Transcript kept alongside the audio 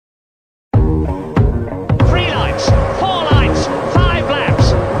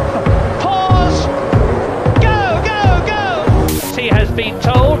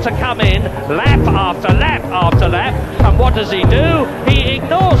to come in, lap after lap after lap, and what does he do? He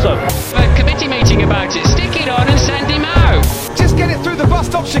ignores them. A committee meeting about it. Stick it on and send him out. Just get it through the bus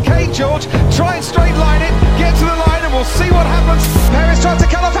stop chicane, George. Try and straight line it, get to the line, and we'll see what happens. Perez tries to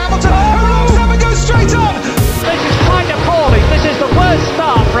cut off Hamilton, who locks up and goes straight on. This is kind of appalling. This is the worst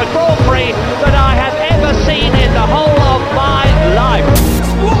start for a Grand Prix that I have ever seen in the whole of my life.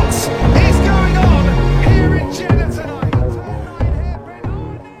 What is going on here in Jeddah tonight?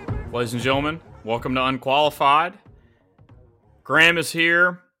 Ladies and gentlemen, welcome to Unqualified. Graham is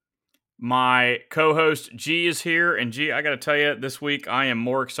here. My co-host G is here. And G, I got to tell you, this week I am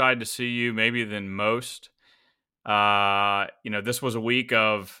more excited to see you maybe than most. This was a week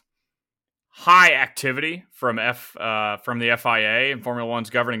of high activity from the FIA and Formula One's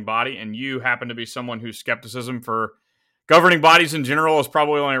governing body, and you happen to be someone whose skepticism for governing bodies in general is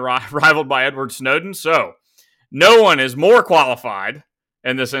probably only rivaled by Edward Snowden. So no one is more qualified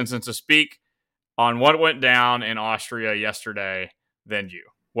in this instance to speak on what went down in Austria yesterday than you.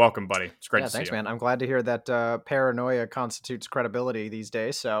 Welcome, buddy. It's great to see you. Thanks, man. I'm glad to hear that paranoia constitutes credibility these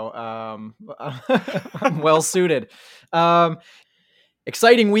days. So I'm well suited.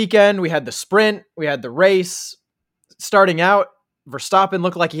 Exciting weekend. We had the sprint. We had the race. Starting out, Verstappen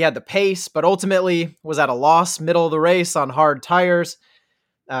looked like he had the pace, but ultimately was at a loss middle of the race on hard tires.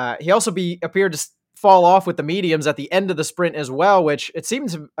 He also appeared to fall off with the mediums at the end of the sprint as well, which it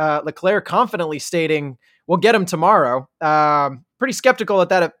seems Leclerc confidently stating, we'll get him tomorrow. Pretty skeptical at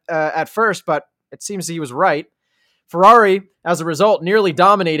that at first, but it seems he was right. Ferrari, as a result, nearly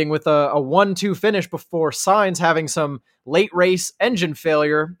dominating with a 1-2 finish before Sainz having some late race engine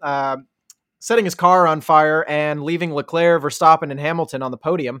failure, setting his car on fire and leaving Leclerc, Verstappen, and Hamilton on the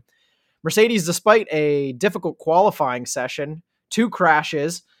podium. Mercedes, despite a difficult qualifying session, 2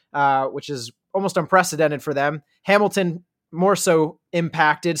 crashes, which is almost unprecedented for them. Hamilton more so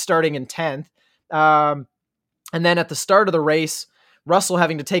impacted, starting in 10th. And then at the start of the race, Russell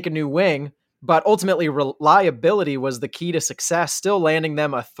having to take a new wing, but ultimately reliability was the key to success, still landing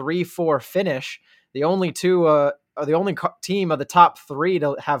them a 3-4 finish. The only team of the top 3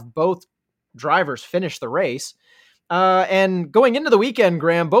 to have both drivers finish the race. And going into the weekend,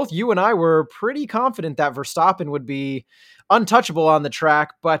 Graham, both you and I were pretty confident that Verstappen would be untouchable on the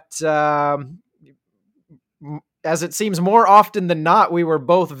track, but as it seems more often than not, we were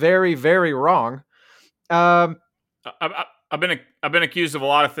both very, very wrong. I've been accused of a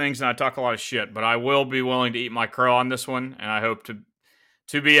lot of things, and I talk a lot of shit, but I will be willing to eat my crow on this one, and I hope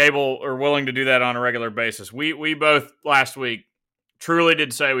to be able or willing to do that on a regular basis. We both last week truly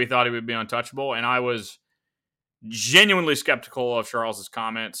did say we thought he would be untouchable, and I was genuinely skeptical of Charles's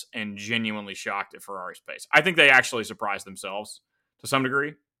comments and genuinely shocked at Ferrari's pace. I think they actually surprised themselves to some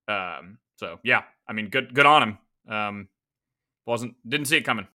degree. So yeah, I mean, good on him. Didn't see it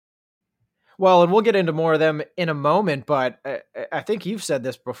coming. Well, and we'll get into more of them in a moment, but I think you've said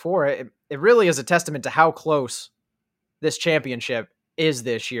this before. It really is a testament to how close this championship is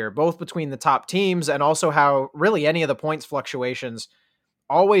this year, both between the top teams and also how really any of the points fluctuations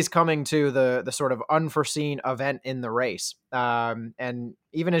always coming to the sort of unforeseen event in the race. And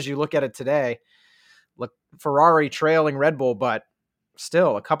even as you look at it today, look, Ferrari trailing Red Bull, but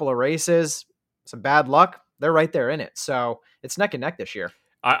still a couple of races, some bad luck, they're right there in it. So it's neck and neck this year.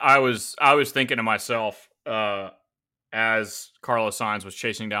 I was thinking to myself as Carlos Sainz was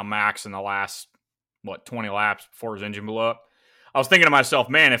chasing down Max in the last 20 laps before his engine blew up. I was thinking to myself,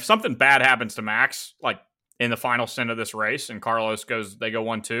 man, if something bad happens to Max, like in the final stint of this race, and they go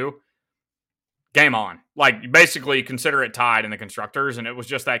 1-2, game on. Like basically, consider it tied in the constructors, and it was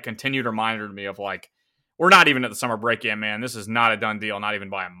just that continued reminder to me of like, we're not even at the summer break yet, man. This is not a done deal, not even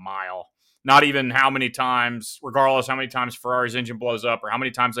by a mile. Not even how many times, regardless how many times Ferrari's engine blows up or how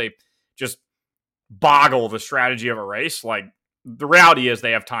many times they just boggle the strategy of a race. Like, the reality is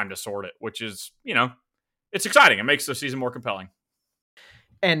they have time to sort it, which is, it's exciting. It makes the season more compelling.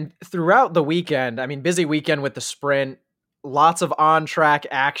 And throughout the weekend, I mean, busy weekend with the sprint, lots of on-track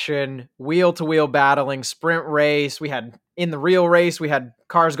action, wheel-to-wheel battling, sprint race. In the real race, we had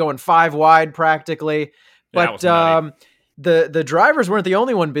cars going 5 wide practically. But the drivers weren't the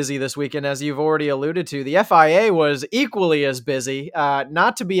only one busy this weekend, as you've already alluded to. The FIA was equally as busy,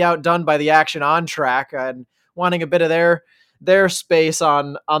 not to be outdone by the action on track and wanting a bit of their space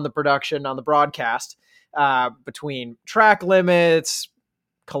on the production, on the broadcast, between track limits,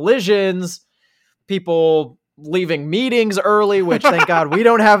 collisions, people leaving meetings early, which thank God we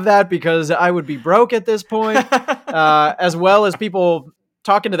don't have that because I would be broke at this point, as well as people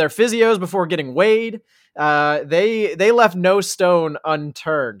talking to their physios before getting weighed. They left no stone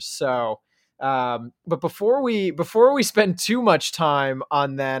unturned. So But before we spend too much time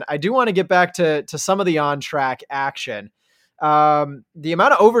on that, I do want to get back to some of the on track action. The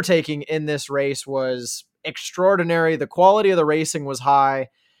amount of overtaking in this race was extraordinary. The quality of the racing was high.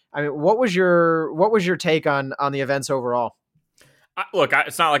 I mean, what was your take on the events overall? Look,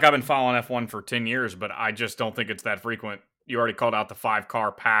 it's not like I've been following F1 for 10 years, but I just don't think it's that frequent. You already called out the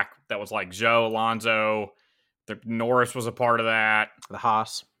 5-car pack that was like Zhou, Alonso, Norris was a part of that. The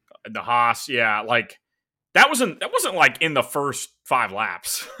Haas, yeah, like that wasn't like in the first 5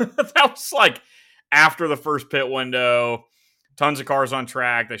 laps. That was like after the first pit window. Tons of cars on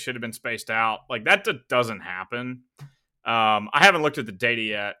track. They should have been spaced out. Like that doesn't happen. I haven't looked at the data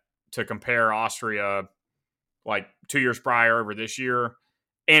yet to compare Austria like 2 years prior over this year.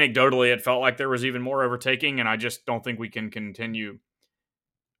 Anecdotally, it felt like there was even more overtaking, and I just don't think we can continue.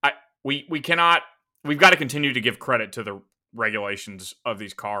 We've got to continue to give credit to the regulations of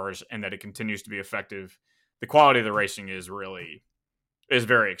these cars and that it continues to be effective. The quality of the racing is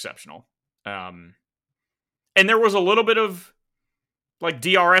very exceptional. And there was a little bit of like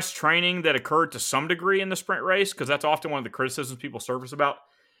DRS training that occurred to some degree in the sprint race, because that's often one of the criticisms people surface about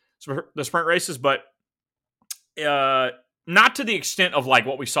the sprint races, but not to the extent of like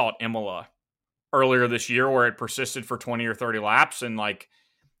what we saw at Imola earlier this year, where it persisted for 20 or 30 laps and like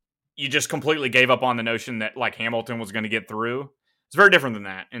you just completely gave up on the notion that like Hamilton was going to get through. It's very different than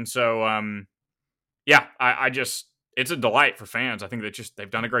that. And so, I just, it's a delight for fans. I think they've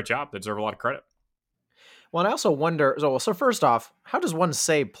done a great job. They deserve a lot of credit. Well, and I also wonder, so first off, how does one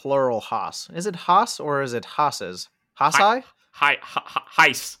say plural Haas? Is it Haas or is it Haas's? Haasai?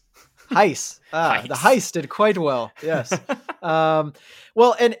 Heis. Heis. The Heis did quite well. Yes.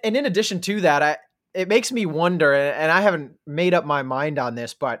 Well, and in addition to that, it makes me wonder, and I haven't made up my mind on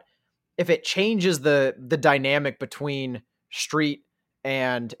this, but if it changes the dynamic between street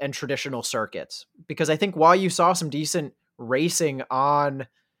and traditional circuits, because I think while you saw some decent racing on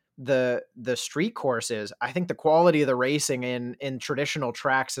the street courses, I think the quality of the racing in traditional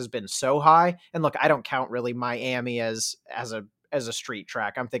tracks has been so high. And look, I don't count really Miami as a street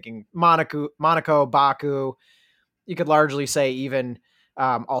track. I'm thinking Monaco, Baku. You could largely say even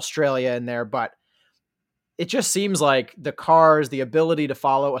Australia in there, but it just seems like the cars, the ability to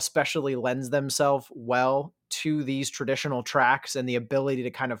follow, especially lends themselves well to these traditional tracks, and the ability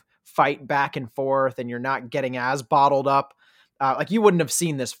to kind of fight back and forth, and you're not getting as bottled up. Like you wouldn't have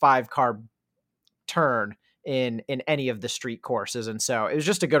seen this 5-car turn in any of the street courses. And so it was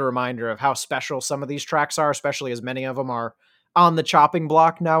just a good reminder of how special some of these tracks are, especially as many of them are on the chopping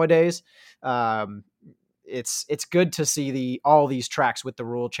block nowadays. It's good to see all these tracks with the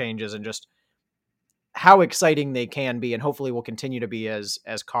rule changes and just how exciting they can be, and hopefully will continue to be as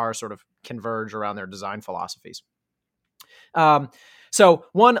cars sort of converge around their design philosophies. So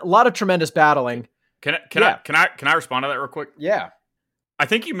a lot of tremendous battling. Can I respond to that real quick? Yeah. I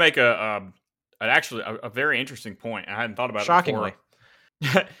think you make a very interesting point. I hadn't thought about Shockingly. it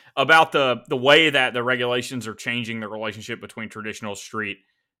before. About the way that the regulations are changing the relationship between traditional street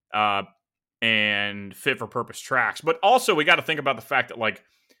and fit for purpose tracks. But also we got to think about the fact that like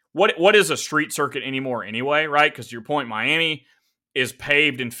what is a street circuit anymore anyway, right? Because to your point, Miami is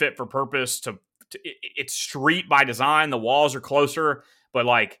paved and fit for purpose it's street by design. The walls are closer, but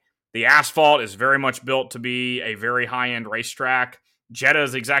like the asphalt is very much built to be a very high-end racetrack. Jeddah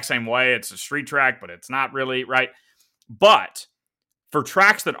is the exact same way. It's a street track, but it's not really, right? But for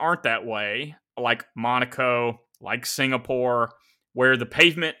tracks that aren't that way, like Monaco, like Singapore, where the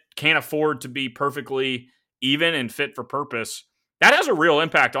pavement can't afford to be perfectly even and fit for purpose, that has a real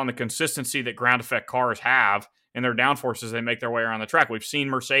impact on the consistency that ground effect cars have and their downforce as they make their way around the track. We've seen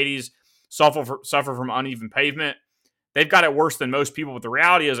Mercedes suffer from uneven pavement. They've got it worse than most people, but the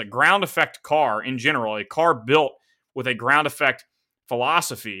reality is a ground effect car in general, a car built with a ground effect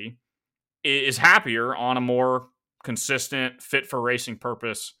philosophy, is happier on a more consistent, fit for racing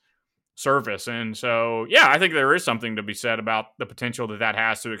purpose surface. And so, yeah, I think there is something to be said about the potential that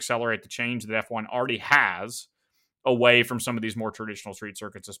has to accelerate the change that F1 already has away from some of these more traditional street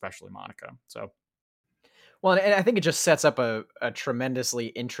circuits, especially Monaco. So, well, and I think it just sets up a tremendously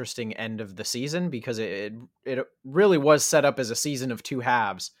interesting end of the season, because it really was set up as a season of two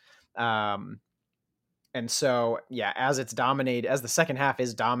halves. And so, yeah, as the second half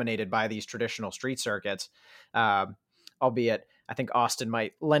is dominated by these traditional street circuits, albeit I think Austin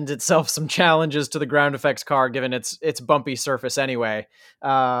might lend itself some challenges to the ground effects car, given its bumpy surface anyway.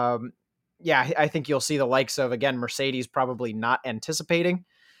 I think you'll see the likes of, again, Mercedes probably not anticipating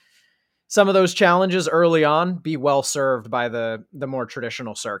some of those challenges early on, be well served by the more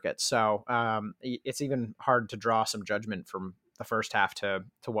traditional circuits. So it's even hard to draw some judgment from the first half to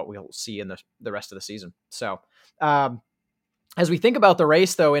what we'll see in the rest of the season. So as we think about the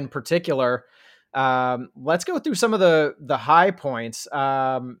race, though, in particular, let's go through some of the high points,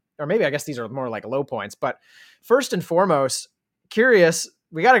 or maybe I guess these are more like low points. But first and foremost, curious,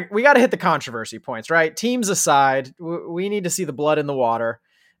 we gotta hit the controversy points, right? Teams aside, we need to see the blood in the water.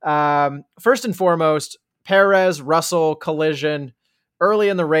 First and foremost, Perez Russell collision early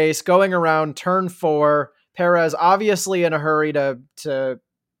in the race, going around turn 4. Perez obviously in a hurry to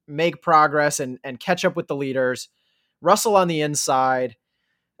make progress and catch up with the leaders. Russell on the inside.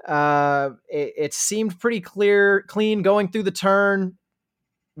 It seemed pretty clean going through the turn,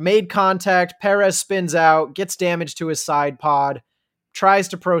 made contact. Perez spins out, gets damage to his side pod, tries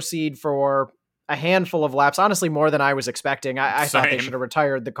to proceed for a handful of laps. Honestly, more than I was expecting. I thought they should have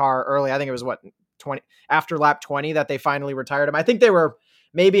retired the car early. I think it was 20 after lap 20 that they finally retired him. I think they were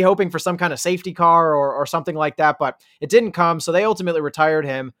maybe hoping for some kind of safety car or something like that, but it didn't come. So they ultimately retired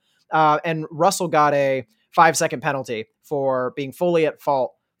him. And Russell got a 5-second penalty for being fully at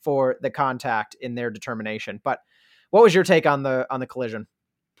fault for the contact in their determination. But what was your take on the collision?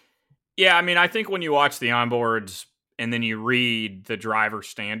 Yeah, I mean, I think when you watch the onboards and then you read the driver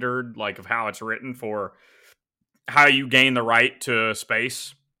standard, like of how it's written for how you gain the right to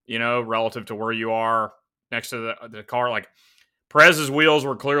space, relative to where you are next to the car. Like Perez's wheels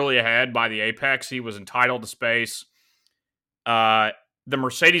were clearly ahead by the apex. He was entitled to space. The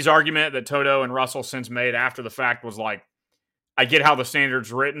Mercedes argument that Toto and Russell since made after the fact was like, I get how the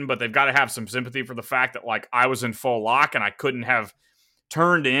standard's written, but they've got to have some sympathy for the fact that like I was in full lock and I couldn't have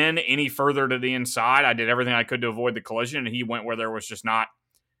turned in any further to the inside. I did everything I could to avoid the collision, and he went where there was just not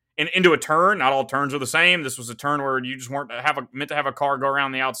into a turn. Not all turns are the same. This was a turn where you just weren't meant to have a car go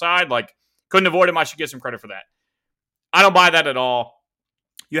around the outside. Like, couldn't avoid it. I should get some credit for that. I don't buy that at all.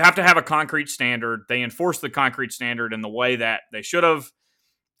 You have to have a concrete standard. They enforced the concrete standard in the way that they should have.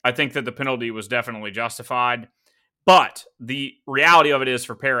 I think that the penalty was definitely justified. But the reality of it is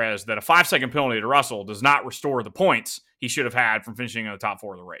for Perez that a 5-second penalty to Russell does not restore the points he should have had from finishing in the top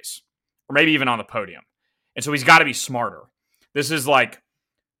 4 of the race, or maybe even on the podium. And so he's got to be smarter. This is like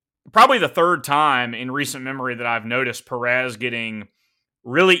probably the third time in recent memory that I've noticed Perez getting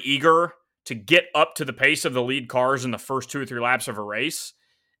really eager to get up to the pace of the lead cars in the first 2 or 3 laps of a race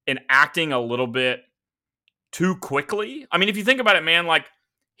and acting a little bit too quickly. I mean, if you think about it, man, like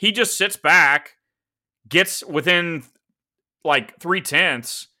he just sits back, gets within like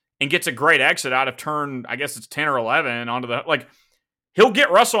 0.3 and gets a great exit out of turn, I guess it's 10 or 11 onto the, like he'll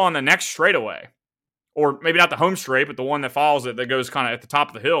get Russell on the next straightaway, or maybe not the home straight, but the one that follows it that goes kind of at the top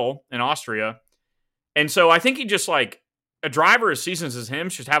of the hill in Austria. And so I think he just like a driver as seasoned as him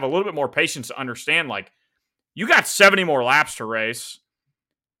should have a little bit more patience to understand, like you got 70 more laps to race.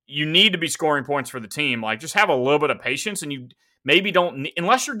 You need to be scoring points for the team. Like just have a little bit of patience, and you maybe don't,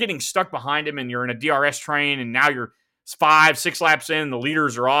 unless you're getting stuck behind him and you're in a DRS train and now you're 5-6 laps in, the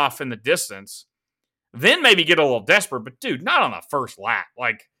leaders are off in the distance, then maybe get a little desperate. But dude, not on the first lap.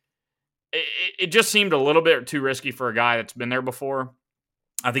 Like it just seemed a little bit too risky for a guy that's been there before.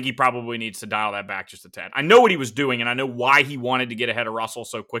 I think he probably needs to dial that back just a tad. I know what he was doing and I know why he wanted to get ahead of Russell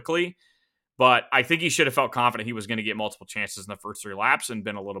so quickly, but I think he should have felt confident he was going to get multiple chances in the first 3 laps and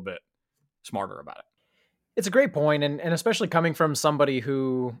been a little bit smarter about it. It's a great point, and especially coming from somebody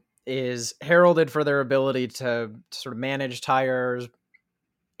who is heralded for their ability to sort of manage tires,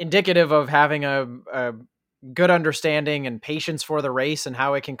 indicative of having a good understanding and patience for the race and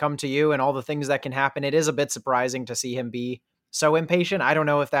how it can come to you and all the things that can happen. It is a bit surprising to see him be so impatient. I don't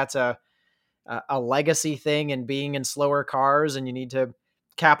know if that's a legacy thing and being in slower cars and you need to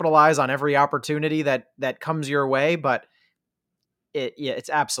capitalize on every opportunity that comes your way, but it's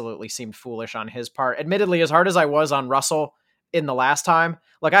absolutely seemed foolish on his part. Admittedly, as hard as I was on Russell in the last time,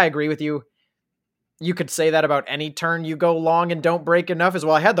 like I agree with you. You could say that about any turn you go long and don't brake enough as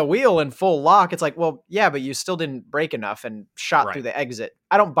well. I had the wheel in full lock. It's like, well, yeah, but you still didn't brake enough and shot through the exit.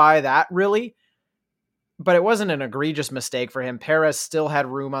 I don't buy that really, but it wasn't an egregious mistake for him. Perez still had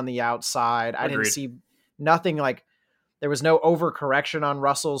room on the outside. Agreed. I didn't see nothing like there was no overcorrection on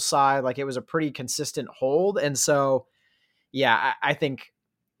Russell's side. Like it was a pretty consistent hold. And so, yeah, I think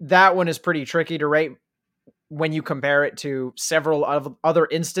that one is pretty tricky to rate when you compare it to several of other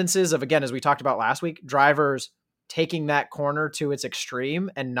instances of, again, as we talked about last week, drivers taking that corner to its extreme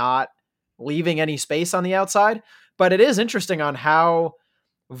and not leaving any space on the outside. But it is interesting on how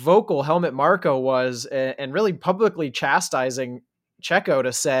vocal Helmut Marko was and really publicly chastising Checo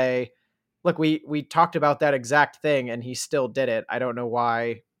to say, look, we talked about that exact thing and he still did it. I don't know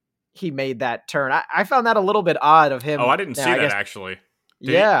why he made that turn. I found that a little bit odd of him. Oh, I didn't see that actually.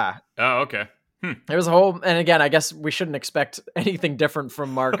 Yeah. Oh, okay. There was a whole, and again, I guess we shouldn't expect anything different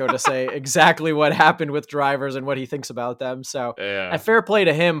from Marco to say exactly what happened with drivers and what he thinks about them. So Yeah. a fair play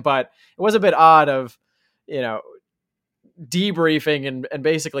to him, but it was a bit odd of, debriefing and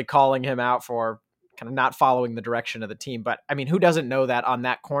basically calling him out for kind of not following the direction of the team. But I mean, who doesn't know that on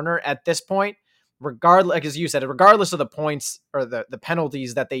that corner at this point, regardless, like as you said, regardless of the points or the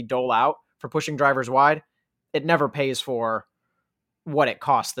penalties that they dole out for pushing drivers wide, it never pays for what it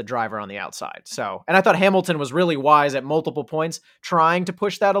costs the driver on the outside. So, and I thought Hamilton was really wise at multiple points, trying to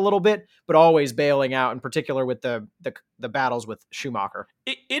push that a little bit, but always bailing out, in particular with the battles with Schumacher.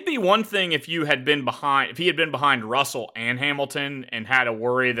 It'd be one thing if he had been behind Russell and Hamilton and had to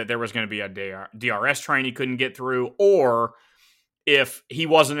worry that there was going to be a DRS train he couldn't get through, or if he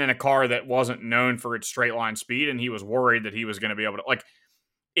wasn't in a car that wasn't known for its straight line speed and he was worried that he was going to be able to, like,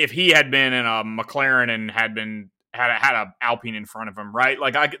 if he had been in a McLaren and had a Alpine in front of him, right?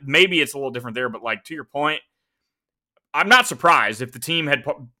 Like, maybe it's a little different there, but like, to your point, I'm not surprised if the team had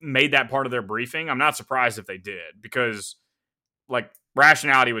made that part of their briefing. I'm not surprised if they did, because like,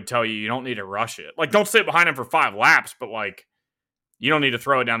 rationality would tell you don't need to rush it. Like, don't sit behind him for 5 laps, but like, you don't need to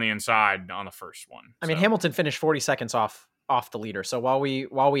throw it down the inside on the first one. I mean, Hamilton finished 40 seconds off the leader. So while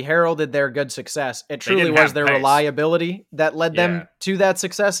we heralded their good success, it truly was their reliability that led them to that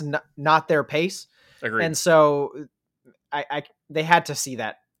success, not their pace. Agreed. And so they had to see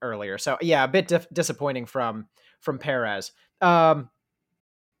that earlier. So yeah, a bit disappointing from Perez. I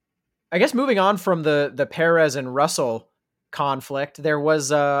guess moving on from the Perez and Russell conflict, there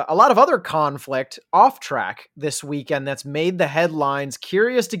was a lot of other conflict off track this weekend that's made the headlines.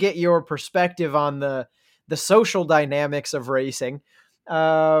 Curious to get your perspective on the social dynamics of racing.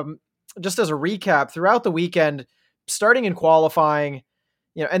 Just as a recap, throughout the weekend, starting in qualifying,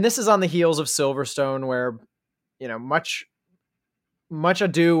 and this is on the heels of Silverstone, where, much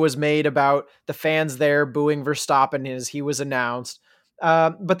ado was made about the fans there booing Verstappen as he was announced.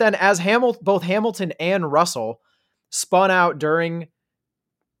 But then as both Hamilton and Russell spun out during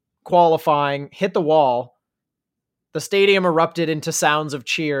qualifying, hit the wall, the stadium erupted into sounds of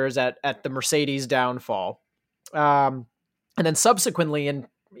cheers at the Mercedes downfall. And then subsequently, and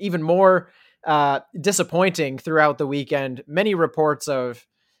even more disappointing throughout the weekend, many reports of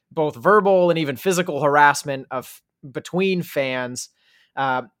both verbal and even physical harassment between fans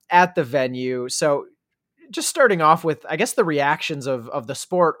at the venue. So just starting off with, I guess, the reactions of the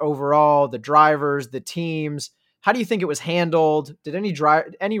sport overall, the drivers, the teams. How do you think it was handled? Did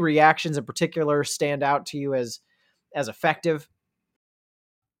any reactions in particular stand out to you as effective?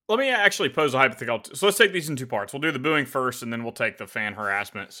 Let me actually pose a hypothetical. So let's take these in 2 parts. We'll do the booing first, and then we'll take the fan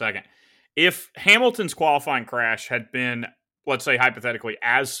harassment second. If Hamilton's qualifying crash had been, let's say hypothetically,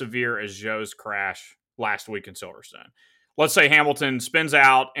 as severe as Zhou's crash last week in Silverstone, let's say Hamilton spins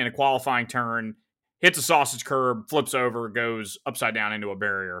out in a qualifying turn, hits a sausage curb, flips over, goes upside down into a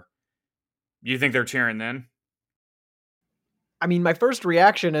barrier. Do you think they're cheering then? I mean, my first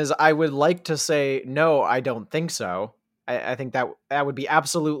reaction is I would like to say, no, I don't think so. I think that would be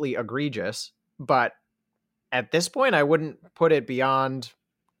absolutely egregious. But at this point, I wouldn't put it beyond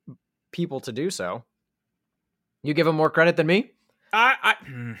people to do so. You give them more credit than me? Now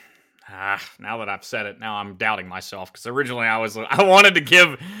that I've said it, now I'm doubting myself, because originally I wanted to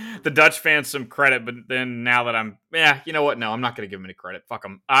give the Dutch fans some credit, but then now that you know what? No, I'm not going to give them any credit. Fuck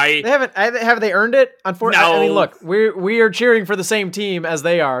them. Have they earned it? Unfortunately, no. I mean, look, we are cheering for the same team as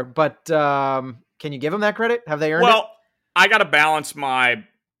they are, but can you give them that credit? Have they earned it? Well, I got to balance my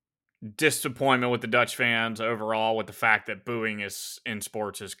disappointment with the Dutch fans overall with the fact that booing in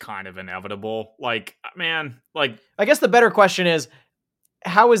sports is kind of inevitable. Like, man, like, I guess the better question is,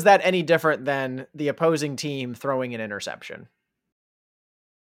 how is that any different than the opposing team throwing an interception?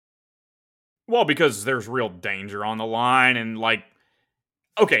 Well, because there's real danger on the line, and like,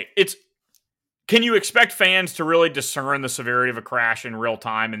 okay, can you expect fans to really discern the severity of a crash in real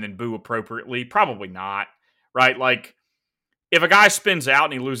time and then boo appropriately? Probably not, right? Like, if a guy spins out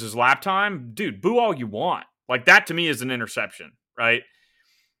and he loses lap time, dude, boo all you want. Like, that to me is an interception, right?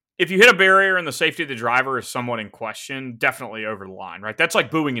 If you hit a barrier and the safety of the driver is somewhat in question, definitely over the line, right? That's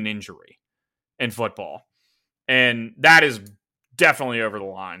like booing an injury in football. And that is definitely over the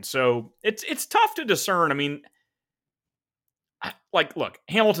line. So it's tough to discern. I mean, like, look,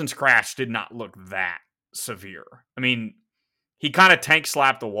 Hamilton's crash did not look that severe. I mean, he kind of tank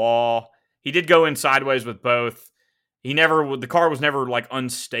slapped the wall. He did go in sideways with both. The car was never like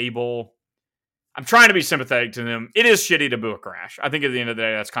unstable. I'm trying to be sympathetic to them. It is shitty to boo a crash. I think at the end of the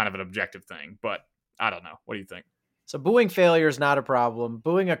day, that's kind of an objective thing, but I don't know. What do you think? So booing failure is not a problem.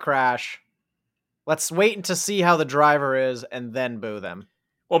 Booing a crash, let's wait to see how the driver is and then boo them.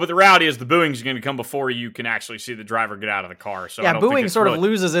 Well, but the reality is the booing is going to come before you can actually see the driver get out of the car. So I don't think booing it's sort of really,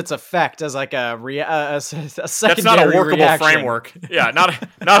 loses its effect as like a secondary that's not a workable reaction. framework. Yeah,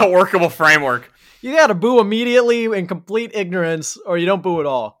 not a workable framework. You got to boo immediately in complete ignorance, or you don't boo at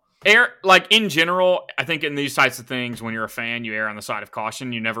all. Like in general, I think in these types of things, when you're a fan, you err on the side of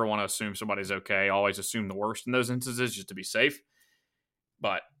caution. You never want to assume somebody's okay. Always assume the worst in those instances just to be safe.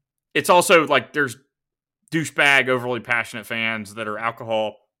 But it's also like there's douchebag, overly passionate fans that are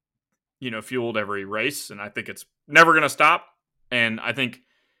alcohol, fueled every race. And I think it's never going to stop. And I think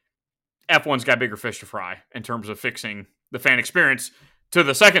F1's got bigger fish to fry in terms of fixing the fan experience. To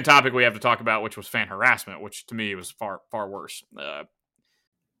the second topic we have to talk about, which was fan harassment, which to me was far, far worse. All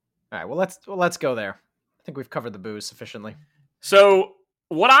right, well, let's go there. I think we've covered the booze sufficiently. So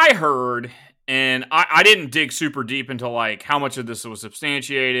what I heard, and I didn't dig super deep into like how much of this was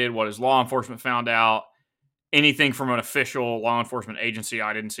substantiated, what his law enforcement found out, anything from an official law enforcement agency.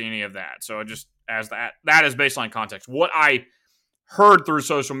 I didn't see any of that. So just as that is baseline context. What I heard through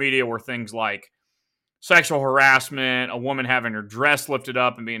social media were things like sexual harassment, a woman having her dress lifted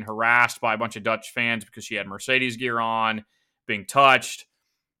up and being harassed by a bunch of Dutch fans because she had Mercedes gear on, being touched,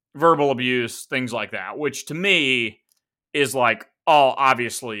 verbal abuse, things like that, which to me is like all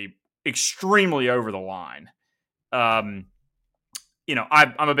obviously extremely over the line. I'm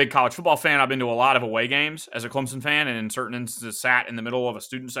a big college football fan. I've been to a lot of away games as a Clemson fan, and in certain instances sat in the middle of a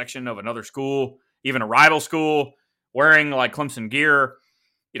student section of another school, even a rival school, wearing like Clemson gear.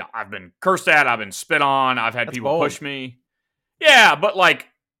 I've been cursed at, I've been spit on, I've had people push me. Yeah, but like,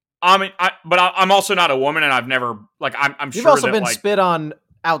 I'm also not a woman, and I've never like I'm sure you've also been like, spit on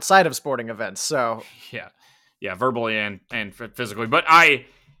outside of sporting events. So yeah, verbally and physically. But I'm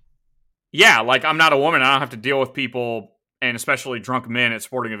not a woman. I don't have to deal with people, and especially drunk men at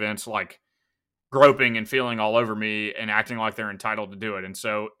sporting events, like groping and feeling all over me and acting like they're entitled to do it. And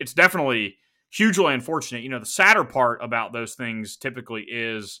so it's definitely hugely unfortunate. The sadder part about those things typically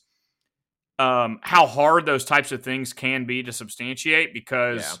is how hard those types of things can be to substantiate,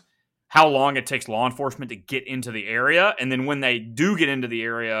 because how long it takes law enforcement to get into the area. And then when they do get into the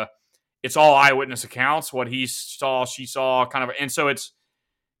area, it's all eyewitness accounts, what he saw, she saw, kind of. And so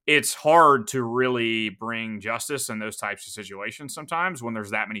it's hard to really bring justice in those types of situations sometimes when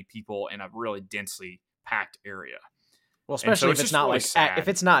there's that many people in a really densely packed area. Well, especially if it's not really if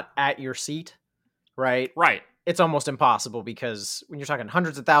it's not at your seat, right? Right. It's almost impossible, because when you're talking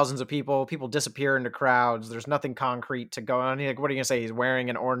hundreds of thousands of people disappear into crowds. There's nothing concrete to go on. Like, what are you gonna say? He's wearing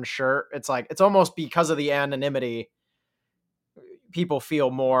an orange shirt. It's like, it's almost because of the anonymity, people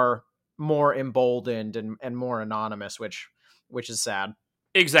feel more emboldened and more anonymous, which is sad.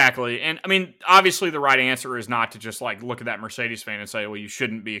 Exactly. And I mean, obviously the right answer is not to just like look at that Mercedes fan and say, well, you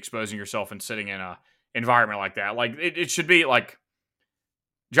shouldn't be exposing yourself and sitting in a environment like that. Like it should be like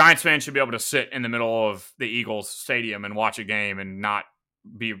Giants fans should be able to sit in the middle of the Eagles stadium and watch a game and not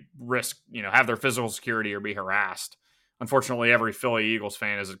be have their physical security or be harassed. Unfortunately, every Philly Eagles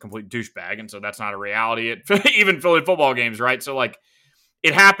fan is a complete douchebag. And so that's not a reality at even Philly football games, right? So like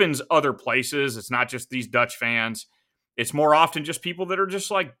it happens other places. It's not just these Dutch fans. It's more often just people that are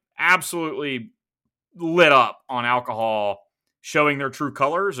just like absolutely lit up on alcohol, showing their true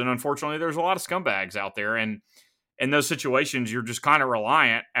colors. And unfortunately, there's a lot of scumbags out there. And in those situations, you're just kind of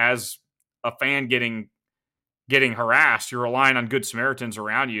reliant as a fan getting harassed. You're relying on good Samaritans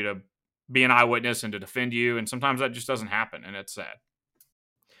around you to be an eyewitness and to defend you. And sometimes that just doesn't happen. And it's sad.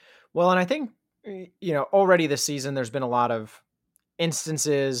 Well, and I think, already this season, there's been a lot of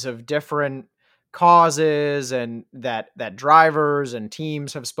instances of different causes and that drivers and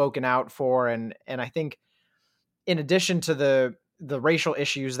teams have spoken out for. And I think in addition to the racial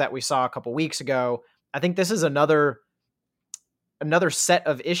issues that we saw a couple weeks ago, I think this is another set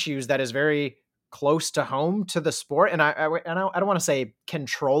of issues that is very close to home to the sport. And I don't want to say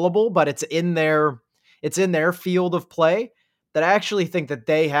controllable, but it's in their field of play, that I actually think that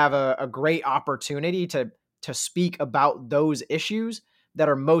they have a great opportunity to speak about those issues that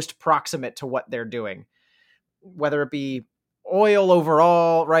are most proximate to what they're doing, whether it be oil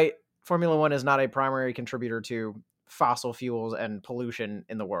overall, right? Formula One is not a primary contributor to fossil fuels and pollution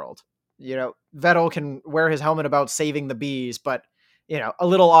in the world. Vettel can wear his helmet about saving the bees, but a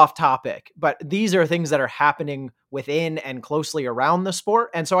little off topic, but these are things that are happening within and closely around the sport.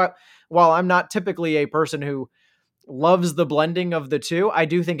 And so while I'm not typically a person who loves the blending of the two, I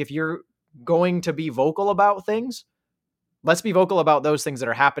do think if you're going to be vocal about things, let's be vocal about those things that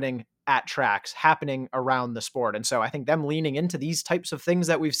are happening at tracks, happening around the sport. And so I think them leaning into these types of things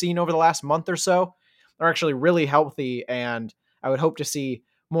that we've seen over the last month or so are actually really healthy. And I would hope to see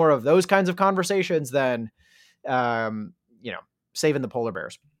more of those kinds of conversations than, saving the polar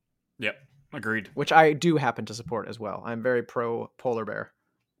bears. Yep, agreed. Which I do happen to support as well. I'm very pro polar bear.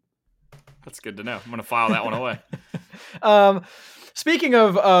 That's good to know. I'm going to file that one away. Speaking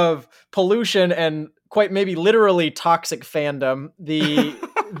of pollution and quite maybe literally toxic fandom, the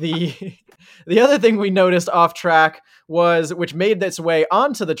other thing we noticed off track was, which made its way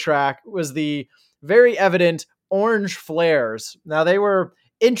onto the track, was the very evident orange flares. Now, they were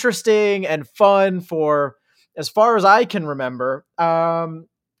interesting and fun for as far as I can remember.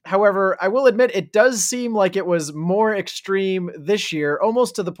 However, I will admit it does seem like it was more extreme this year,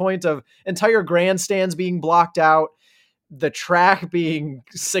 almost to the point of entire grandstands being blocked out, the track being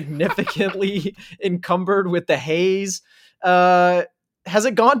significantly encumbered with the haze. Has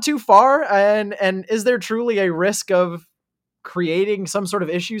it gone too far? And is there truly a risk of creating some sort of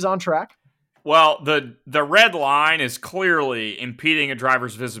issues on track? Well, the red line is clearly impeding a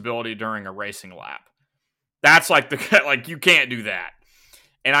driver's visibility during a racing lap. That's like you can't do that.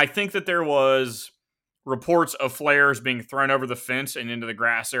 And I think that there was reports of flares being thrown over the fence and into the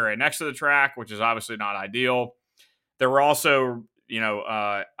grass area next to the track, which is obviously not ideal. There were also,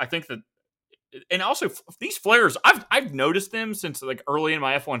 I think that, and also these flares, I've noticed them since like early in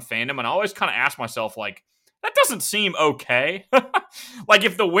my F1 fandom, and I always kind of ask myself, like, that doesn't seem okay. Like,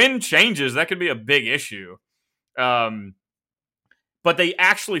 if the wind changes, that could be a big issue. But they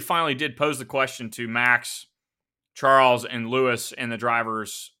actually finally did pose the question to Max, Charles, and Lewis in the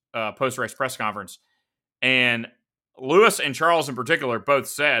drivers' post-race press conference. And Lewis and Charles in particular both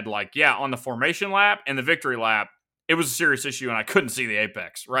said, like, yeah, on the formation lap and the victory lap, it was a serious issue and I couldn't see the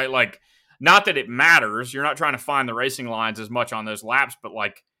apex, right? Like, not that it matters. You're not trying to find the racing lines as much on those laps, but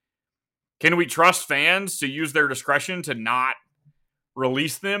like, can we trust fans to use their discretion to not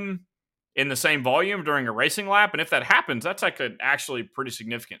release them in the same volume during a racing lap? And if that happens, that's like an actually pretty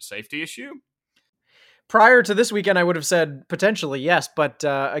significant safety issue. Prior to this weekend, I would have said potentially yes, but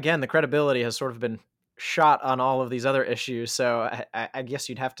again, the credibility has sort of been shot on all of these other issues, so I guess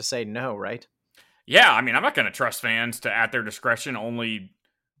you'd have to say no, right? Yeah, I mean, I'm not going to trust fans to, at their discretion, only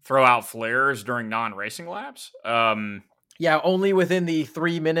throw out flares during non-racing laps. Yeah, only within the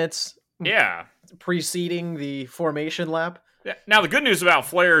 3 minutes preceding the formation lap. Yeah. Now, the good news about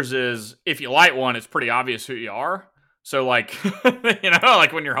flares is if you light one, it's pretty obvious who you are. So, like,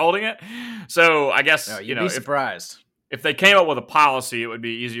 like when you're holding it. So, I guess, you'd be surprised. If they came up with a policy, it would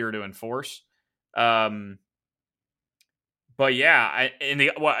be easier to enforce. But yeah,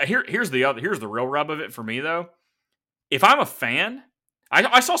 here's the real rub of it for me, though. If I'm a fan,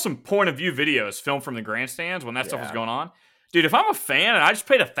 I saw some point of view videos filmed from the grandstands when that stuff was going on. Dude, if I'm a fan and I just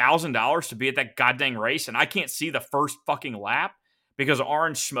paid $1,000 to be at that goddamn race and I can't see the first fucking lap because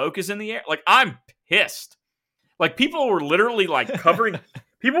orange smoke is in the air, like, I'm pissed. Like, people were literally like covering,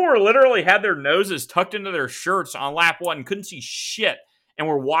 people were literally had their noses tucked into their shirts on lap one and couldn't see shit and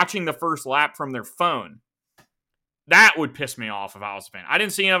were watching the first lap from their phone. That would piss me off if I was a fan. I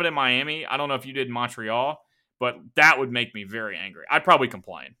didn't see any of it in Miami. I don't know if you did in Montreal, but that would make me very angry. I'd probably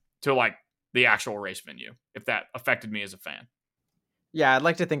complain to like the actual race venue if that affected me as a fan. Yeah, I'd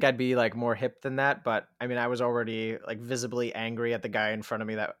like to think I'd be like more hip than that, but I mean, I was already like visibly angry at the guy in front of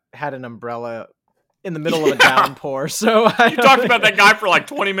me that had an umbrella in the middle of a downpour. So you talked about that guy for like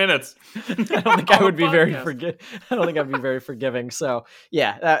 20 minutes. I don't think I would be very I don't think I'd be very forgiving. So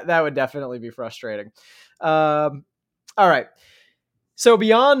yeah, that would definitely be frustrating. All right. So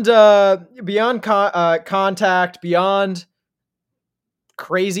beyond contact, beyond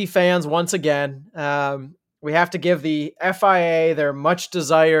crazy fans once again, we have to give the FIA their much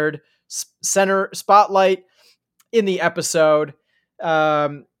desired center spotlight in the episode.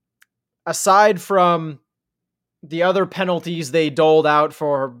 Aside from the other penalties they doled out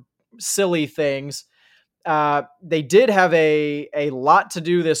for silly things, they did have a lot to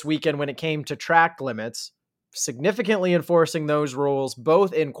do this weekend when it came to track limits, significantly enforcing those rules,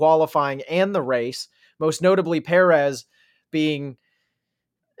 both in qualifying and the race, most notably Perez being,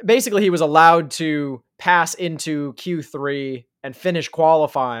 basically he was allowed to pass into Q3 and finish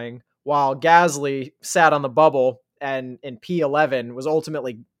qualifying, while Gasly sat on the bubble and in P11 was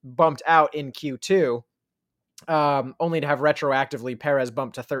ultimately bumped out in Q2, only to have retroactively Perez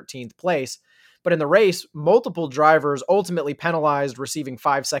bumped to 13th place. But in the race, multiple drivers ultimately penalized, receiving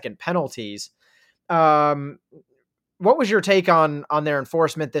 5-second penalties. What was your take on their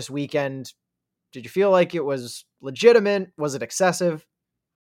enforcement this weekend? Did you feel like it was legitimate? Was it excessive?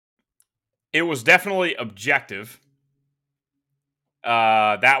 It was definitely objective.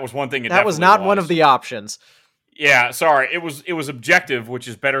 That was one thing. That was not one of the options. Yeah, sorry. It was objective, which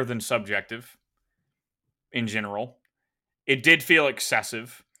is better than subjective in general. It did feel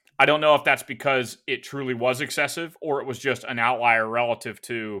excessive. I don't know if that's because it truly was excessive or it was just an outlier relative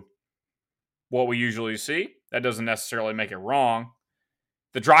to what we usually see. That doesn't necessarily make it wrong.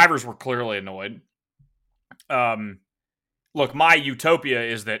 The drivers were clearly annoyed. Look, my utopia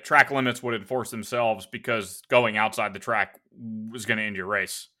is that track limits would enforce themselves because going outside the track was going to end your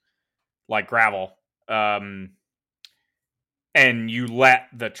race, like gravel. And you let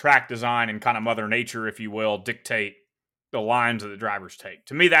the track design and kind of Mother Nature, if you will, dictate the lines that the drivers take.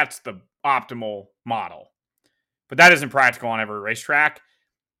 To me, that's the optimal model. But that isn't practical on every racetrack.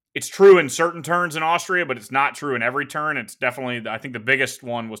 It's true in certain turns in Austria, but it's not true in every turn. It's definitely, I think the biggest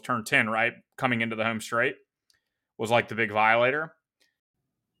one was turn 10, right? Coming into the home straight was like the big violator.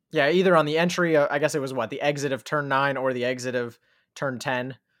 Yeah, either on the entry, I guess it was the exit of turn 9 or the exit of turn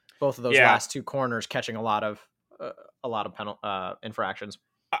 10. Both of those last two corners catching a lot of infractions.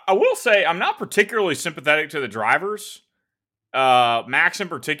 I will say I'm not particularly sympathetic to the drivers. Max in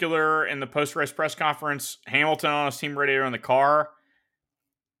particular, in the post-race press conference, Hamilton on his team radio in the car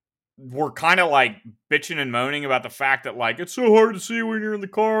were kind of like bitching and moaning about the fact that like it's so hard to see when you're in the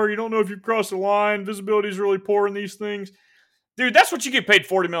car. You don't know if you've crossed the line. Visibility is really poor in these things. Dude, that's what you get paid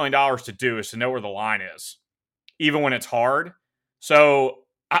 $40 million to do, is to know where the line is, even when it's hard. So,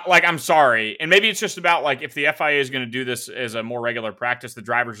 I'm sorry. And maybe it's just about like if the FIA is going to do this as a more regular practice, the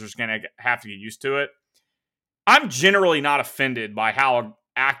drivers are just going to have to get used to it. I'm generally not offended by how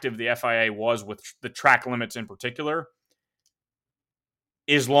active the FIA was with the track limits in particular,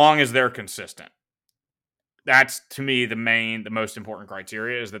 as long as they're consistent. That's, to me, the most important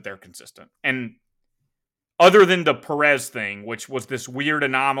criteria is that they're consistent. And other than the Perez thing, which was this weird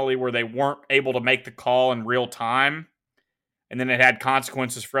anomaly where they weren't able to make the call in real time, and then it had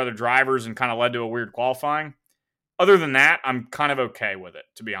consequences for other drivers and kind of led to a weird qualifying. Other than that, I'm kind of okay with it,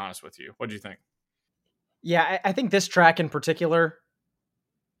 to be honest with you. What do you think? Yeah, I think this track in particular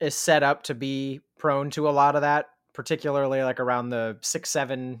is set up to be prone to a lot of that, particularly like around the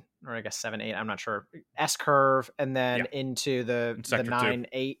 6-7, or I guess 7-8, I'm not sure, S curve, and then into the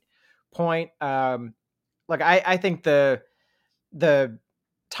 9-8 point. I think the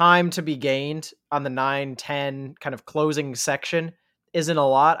time to be gained on the 9-10 kind of closing section isn't a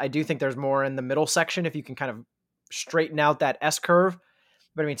lot. I do think there's more in the middle section if you can kind of straighten out that S curve.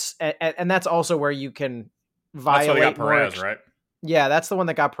 But I mean, and that's also where you can violate. That's why they got Perez, right? Yeah, that's the one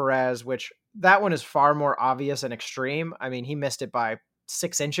that got Perez, which that one is far more obvious and extreme. I mean, he missed it by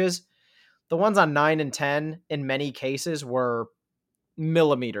 6 inches. The ones on 9 and 10 in many cases were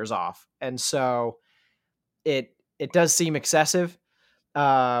millimeters off. And so it does seem excessive.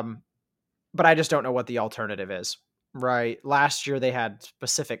 But I just don't know what the alternative is, right? Last year they had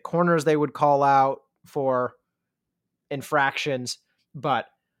specific corners they would call out for infractions, but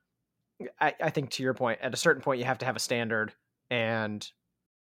I think, to your point, at a certain point you have to have a standard. And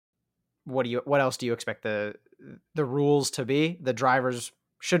what else do you expect the rules to be? The drivers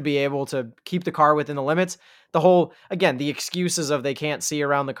should be able to keep the car within the limits. The excuses of they can't see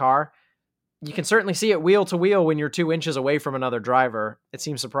around the car. You can certainly see it wheel to wheel when you're 2 inches away from another driver. It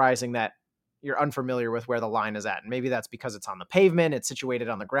seems surprising that you're unfamiliar with where the line is at. And maybe that's because it's on the pavement. It's situated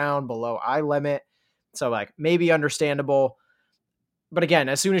on the ground below eye limit. So like maybe understandable. But again,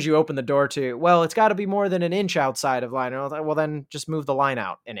 as soon as you open the door to, well, it's got to be more than an inch outside of line. Well, then just move the line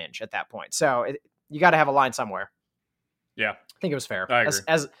out an inch at that point. So you got to have a line somewhere. Yeah. I think it was fair. I agree.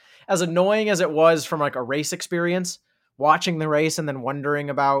 As annoying as it was from like a race experience, watching the race and then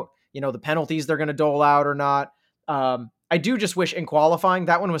wondering about, the penalties they're going to dole out or not. I do just wish in qualifying,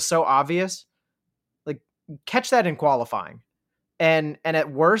 that one was so obvious. Like, catch that in qualifying. And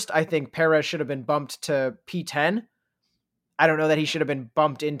at worst, I think Perez should have been bumped to P10. I don't know that he should have been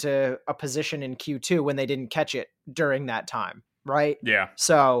bumped into a position in Q2 when they didn't catch it during that time, right? Yeah.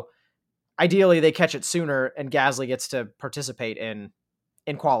 So ideally they catch it sooner and Gasly gets to participate in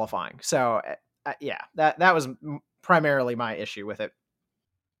qualifying. So that was primarily my issue with it.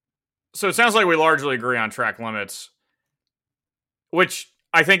 So it sounds like we largely agree on track limits, which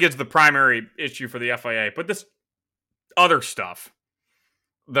I think is the primary issue for the FIA. But this other stuff,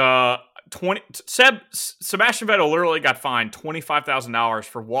 Sebastian Vettel literally got fined $25,000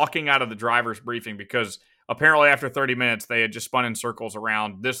 for walking out of the driver's briefing because apparently after 30 minutes they had just spun in circles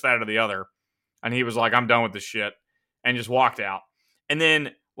around this, that, or the other. And he was like, I'm done with this shit, and just walked out. And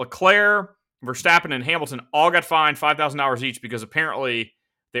then Leclerc, Verstappen, and Hamilton all got fined $5,000 each because apparently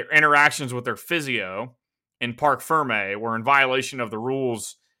their interactions with their physio in Parc Ferme were in violation of the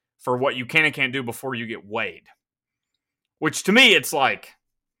rules for what you can and can't do before you get weighed. Which to me, it's like,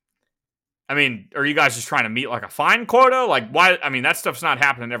 I mean, are you guys just trying to meet like a fine quota? Like, why? I mean, that stuff's not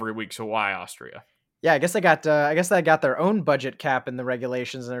happening every week, so why Austria? Yeah, I guess they got their own budget cap in the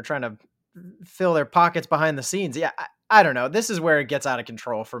regulations, and they're trying to fill their pockets behind the scenes. Yeah, I don't know. This is where it gets out of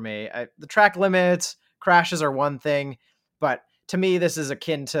control for me. The track limits, crashes are one thing, but to me, this is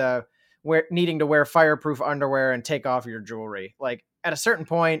akin to needing to wear fireproof underwear and take off your jewelry. Like at a certain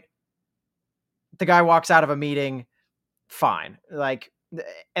point, the guy walks out of a meeting, fine. Like,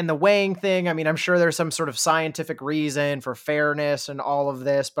 and the weighing thing, I mean, I'm sure there's some sort of scientific reason for fairness and all of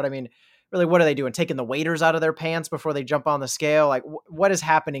this, but I mean, really, what are they doing? Taking the waders out of their pants before they jump on the scale? Like, what is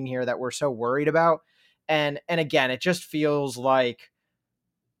happening here that we're so worried about? And again, it just feels like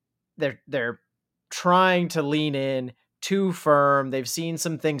they're trying to lean in too firm. They've seen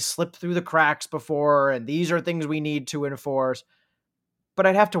some things slip through the cracks before, and these are things we need to enforce. But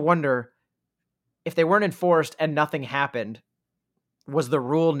I'd have to wonder, if they weren't enforced and nothing happened, was the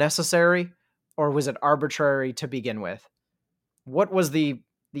rule necessary or was it arbitrary to begin with? What was the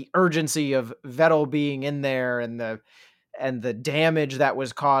urgency of Vettel being in there and the damage that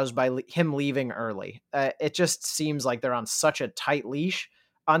was caused by him leaving early? It just seems like they're on such a tight leash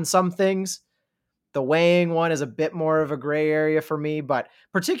on some things. The weighing one is a bit more of a gray area for me, but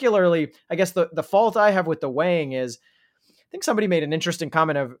particularly, I guess the fault I have with the weighing is, I think somebody made an interesting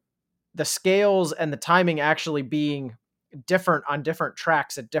comment of the scales and the timing actually being different on different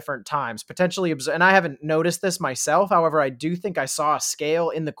tracks at different times, potentially. And I haven't noticed this myself. However, I do think I saw a scale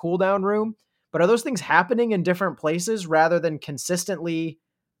in the cool down room, but are those things happening in different places rather than consistently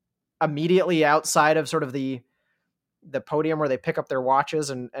immediately outside of sort of the podium where they pick up their watches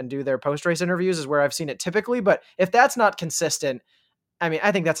and do their post-race interviews is where I've seen it typically. But if that's not consistent, I mean,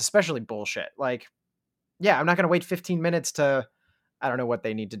 I think that's especially bullshit. Like, yeah, I'm not going to wait 15 minutes to, I don't know what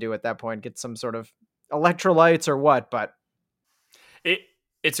they need to do at that point, get some sort of electrolytes or what, but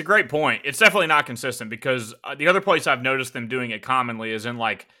it's a great point. It's definitely not consistent because the other place I've noticed them doing it commonly is in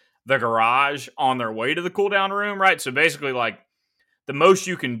like the garage on their way to the cool down room, right? So basically, like, the most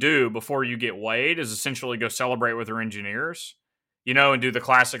you can do before you get weighed is essentially go celebrate with their engineers, and do the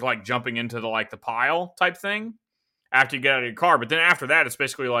classic like jumping into the pile type thing after you get out of your car. But then after that, it's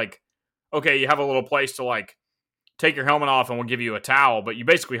basically like, okay, you have a little place to like take your helmet off and we'll give you a towel, but you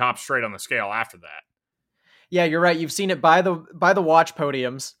basically hop straight on the scale after that. Yeah, you're right. You've seen it by the watch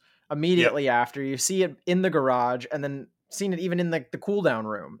podiums immediately after. You see it in the garage, and then seen it even in the cool down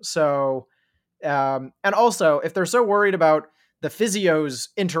room. So, and also, if they're so worried about the physios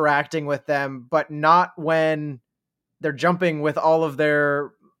interacting with them, but not when they're jumping with all of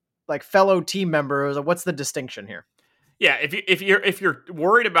their like fellow team members, what's the distinction here? Yeah, if you're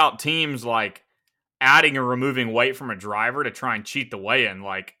worried about teams like adding or removing weight from a driver to try and cheat the weigh-in,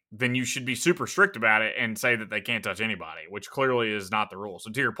 like, then you should be super strict about it and say that they can't touch anybody, which clearly is not the rule. So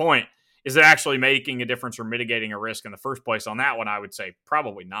to your point, is it actually making a difference or mitigating a risk in the first place? On that one, I would say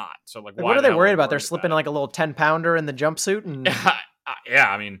probably not. So like, what are they worried about? They're slipping like a little 10-pounder in the jumpsuit and yeah,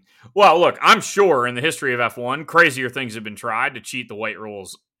 I mean, well, look, I'm sure in the history of F1, crazier things have been tried to cheat the weight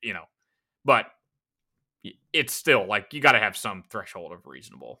rules, but it's still like, you got to have some threshold of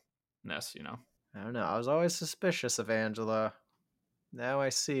reasonableness, I don't know. I was always suspicious of Angela. Now I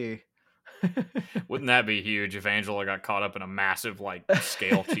see. Wouldn't that be huge if Angela got caught up in a massive like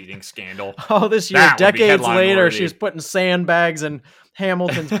scale cheating scandal? Oh, this year, decades later, she's putting sandbags in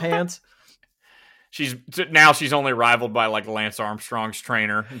Hamilton's pants. She's only rivaled by like Lance Armstrong's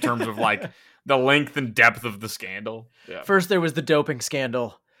trainer in terms of like the length and depth of the scandal. Yeah. First there was the doping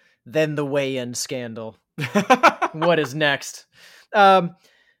scandal, then the weigh-in scandal. What is next? All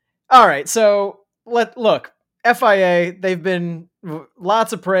right, so look, FIA, they've been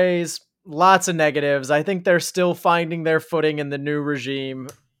lots of praise, lots of negatives. I think they're still finding their footing in the new regime.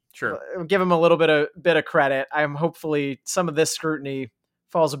 Sure. Give them a little bit of credit. I'm hopefully some of this scrutiny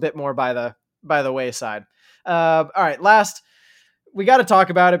falls a bit more by the wayside. All right, last, we got to talk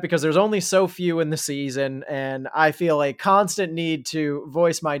about it because there's only so few in the season, and I feel a constant need to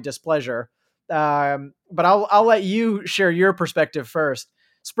voice my displeasure. But I'll let you share your perspective first.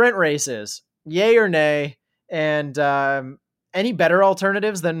 Sprint races, yay or nay, and any better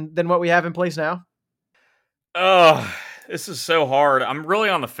alternatives than what we have in place now? Oh, this is so hard. I'm really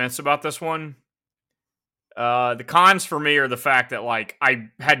on the fence about this one. The cons for me are the fact that like I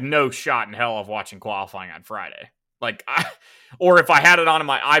had no shot in hell of watching qualifying on Friday. Like, or if I had it on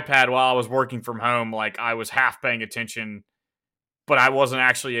my iPad while I was working from home, like I was half paying attention, but I wasn't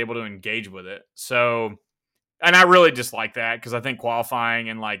actually able to engage with it. So, and I really dislike that because I think qualifying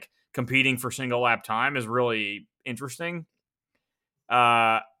and like competing for single lap time is really interesting.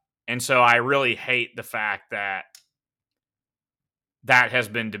 And so I really hate the fact that has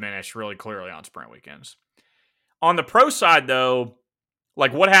been diminished really clearly on sprint weekends. On the pro side, though,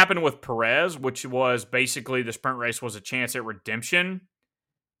 like what happened with Perez, which was basically the sprint race was a chance at redemption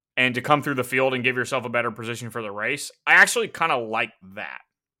and to come through the field and give yourself a better position for the race. I actually kind of like that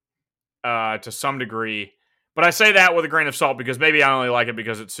to some degree. But I say that with a grain of salt because maybe I only like it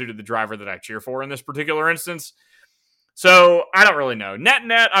because it suited the driver that I cheer for in this particular instance. So I don't really know. Net,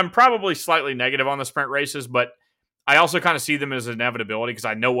 I'm probably slightly negative on the sprint races, but I also kind of see them as an inevitability because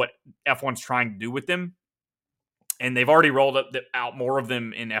I know what F1's trying to do with them. And they've already rolled out more of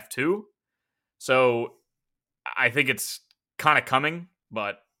them in F2. So I think it's kind of coming,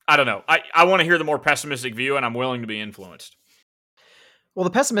 but I don't know. I want to hear the more pessimistic view, and I'm willing to be influenced. Well,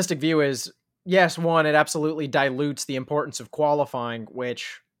 the pessimistic view is, yes, one, it absolutely dilutes the importance of qualifying,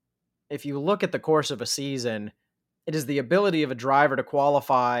 which, if you look at the course of a season, it is the ability of a driver to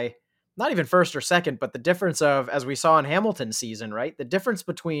qualify, not even first or second, but the difference of, as we saw in Hamilton's season, right? The difference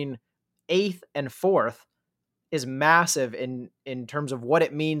between 8th and 4th is massive in terms of what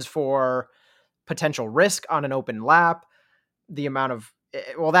it means for potential risk on an open lap, the amount of,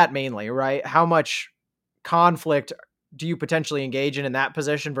 well, that mainly, right? How much conflict do you potentially engage in that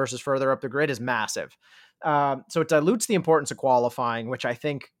position versus further up the grid is massive. So it dilutes the importance of qualifying, which I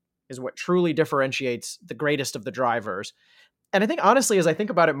think is what truly differentiates the greatest of the drivers. And I think, honestly, as I think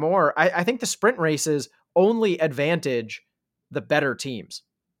about it more, I think the sprint races only advantage the better teams,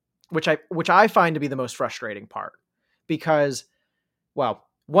 which I find to be the most frustrating part because, well,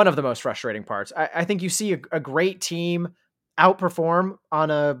 one of the most frustrating parts. I think you see a great team outperform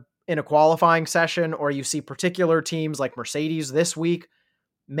in a qualifying session, or you see particular teams like Mercedes this week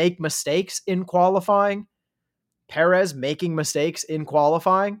make mistakes in qualifying, Perez making mistakes in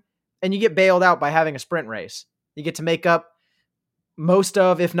qualifying, and you get bailed out by having a sprint race. You get to make up most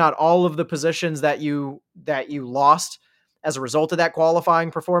of, if not all of the positions that you lost as a result of that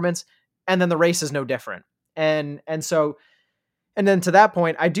qualifying performance. And then the race is no different. And then to that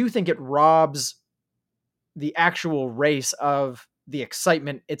point, I do think it robs the actual race of the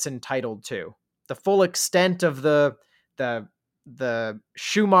excitement it's entitled to. The full extent of the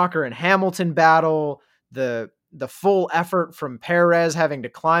Schumacher and Hamilton battle, the full effort from Perez having to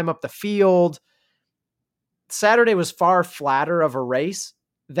climb up the field. Saturday was far flatter of a race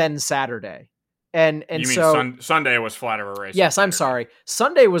than Saturday. And you so mean Sunday was flatter of a race? Yes, I'm sorry.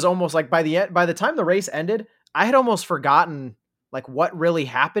 Sunday was almost like by the time the race ended, I had almost forgotten like what really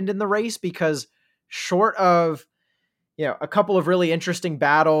happened in the race, because short of, a couple of really interesting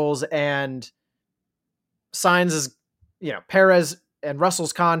battles and Sainz's, Perez and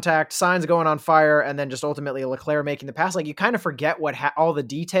Russell's contact, Sainz going on fire, and then just ultimately Leclerc making the pass, like you kind of forget all the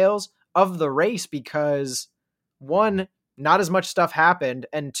details of the race because, one, not as much stuff happened,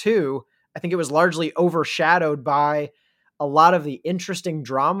 and two, I think it was largely overshadowed by a lot of the interesting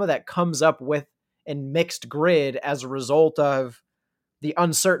drama that comes up with a mixed grid as a result of the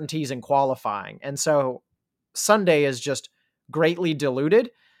uncertainties in qualifying. And so Sunday is just greatly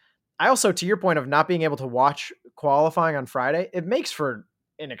diluted. I also, to your point of not being able to watch qualifying on Friday, it makes for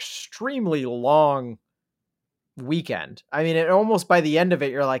an extremely long weekend. I mean, it almost by the end of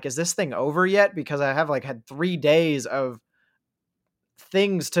it, you're like, is this thing over yet? Because I have had 3 days of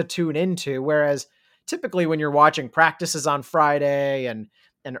things to tune into. Whereas typically when you're watching practices on Friday and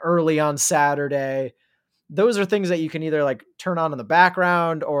early on Saturday, those are things that you can either turn on in the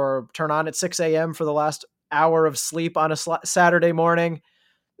background or turn on at 6 a.m. for the last hour of sleep on a Saturday morning.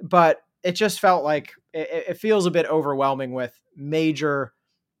 But it just felt like it feels a bit overwhelming with major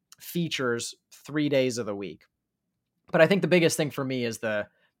features 3 days of the week. But I think the biggest thing for me is the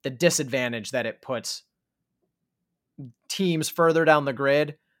disadvantage that it puts teams further down the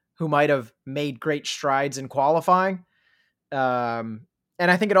grid who might have made great strides in qualifying. And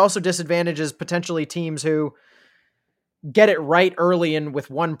I think it also disadvantages potentially teams who get it right early in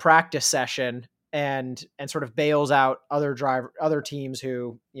with one practice session and sort of bails out other teams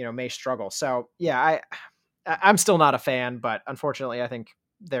who, may struggle. So yeah, I'm still not a fan, but unfortunately I think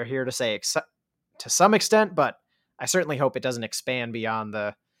they're here to say to some extent, but I certainly hope it doesn't expand beyond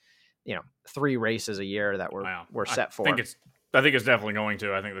the, 3 races a year that we're set for. I think it's definitely going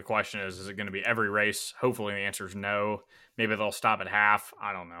to. I think the question is it going to be every race? Hopefully the answer is no. Maybe they'll stop at half.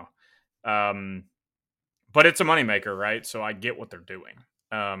 I don't know. But it's a moneymaker, right? So I get what they're doing.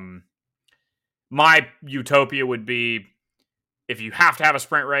 My utopia would be if you have to have a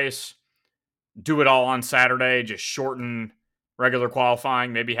sprint race, do it all on Saturday, just shorten regular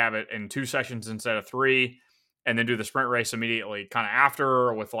qualifying, maybe have it in 2 sessions instead of 3, and then do the sprint race immediately kind of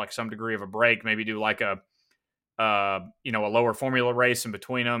after with some degree of a break, maybe do a lower formula race in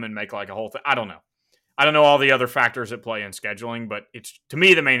between them and make a whole thing. I don't know all the other factors at play in scheduling, but it's, to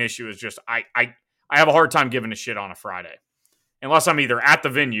me, the main issue is just I have a hard time giving a shit on a Friday. unless I'm either at the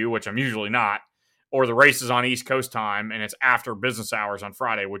venue, which I'm usually not, or the race is on East Coast time and it's after business hours on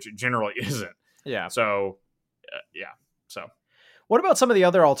Friday, which it generally isn't. Yeah. So, yeah. So, what about some of the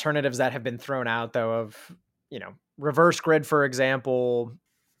other alternatives that have been thrown out, though, of, reverse grid, for example,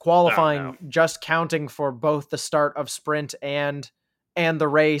 qualifying just counting for both the start of sprint and the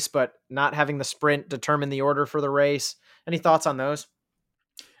race, but not having the sprint determine the order for the race? Any thoughts on those?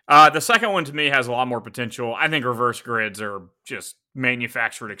 The second one to me has a lot more potential. I think reverse grids are just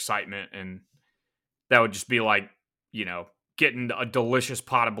manufactured excitement, and that would just be like, getting a delicious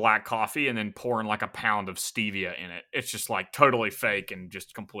pot of black coffee and then pouring like a pound of stevia in it. It's just like totally fake and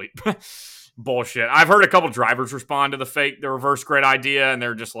just complete bullshit. I've heard a couple drivers respond to the reverse grid idea, and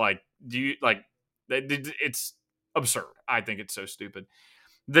they're just like, it's absurd. I think it's so stupid.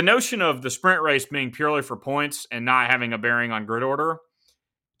 The notion of the sprint race being purely for points and not having a bearing on grid order,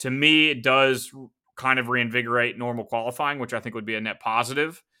 to me, it does kind of reinvigorate normal qualifying, which I think would be a net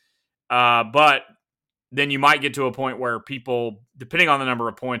positive. But then you might get to a point where people, depending on the number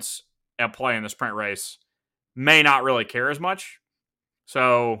of points at play in the sprint race, may not really care as much.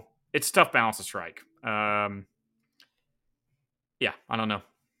 So it's a tough balance to strike. Yeah, I don't know.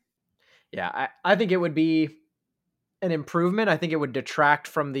 Yeah, I think it would be an improvement. I think it would detract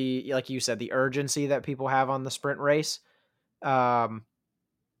from the, like you said, the urgency that people have on the sprint race. But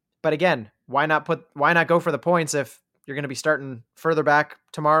again, why not go for the points if you're going to be starting further back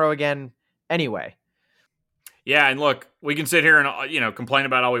tomorrow again anyway? Yeah, and look, we can sit here and complain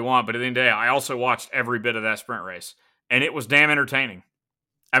about all we want, but at the end of the day, I also watched every bit of that sprint race, and it was damn entertaining.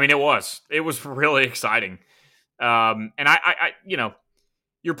 I mean, it was really exciting. And I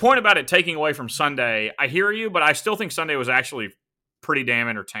your point about it taking away from Sunday, I hear you, but I still think Sunday was actually pretty damn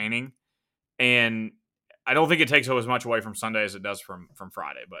entertaining, and I don't think it takes as much away from Sunday as it does from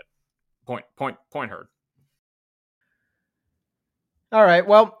Friday. But point heard. All right.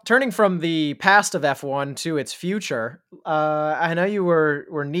 Well, turning from the past of F1 to its future, I know you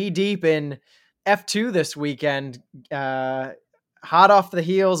were knee deep in F2 this weekend, hot off the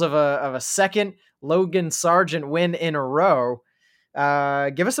heels of a second Logan Sargeant win in a row.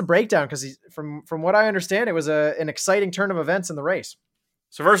 Give us a breakdown, because from what I understand, it was an exciting turn of events in the race.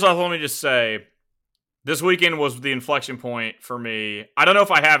 So first off, let me just say, this weekend was the inflection point for me. I don't know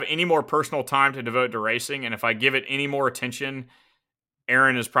if I have any more personal time to devote to racing, and if I give it any more attention,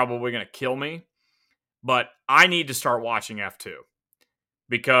 Aaron is probably going to kill me, but I need to start watching F2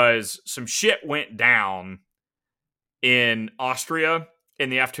 because some shit went down in Austria in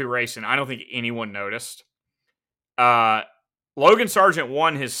the F2 race, and I don't think anyone noticed. Logan Sargeant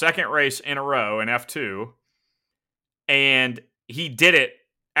won his second race in a row in F2, and he did it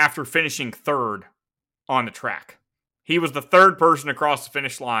after finishing third on the track. He was the third person across the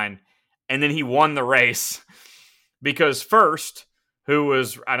finish line, and then he won the race because first, who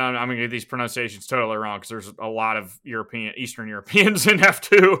was, I'm going to get these pronunciations totally wrong because there's a lot of Eastern Europeans in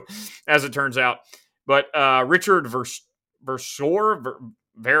F2, as it turns out. But Richard Verscore.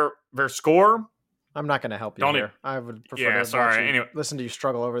 I'm not going to help you here. I would prefer to listen to you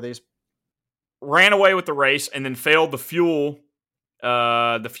struggle over these. Ran away with the race and then failed the fuel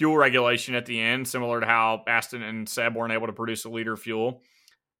regulation at the end, similar to how Aston and Seb weren't able to produce a liter of fuel.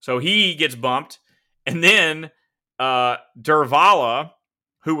 So he gets bumped. And then Dervala,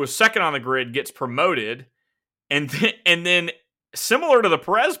 who was second on the grid, gets promoted, and then similar to the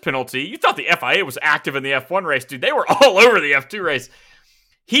Perez penalty, you thought the FIA was active in the F1 race, dude. They were all over the F2 race.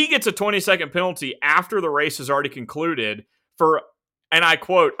 He gets a 20-second penalty after the race has already concluded for, and I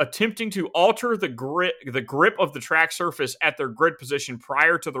quote, attempting to alter the grip of the track surface at their grid position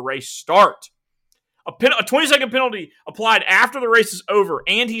prior to the race start. A 20-second penalty applied after the race is over,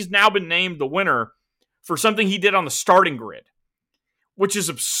 and he's now been named the winner for something he did on the starting grid, which is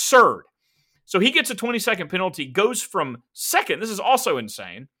absurd. So he gets a 20-second penalty, goes from second, this is also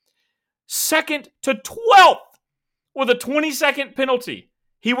insane, second to 12th with a 20-second penalty.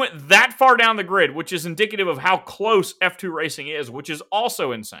 He went that far down the grid, which is indicative of how close F2 racing is, which is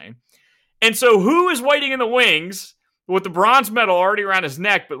also insane. And so who is waiting in the wings with the bronze medal already around his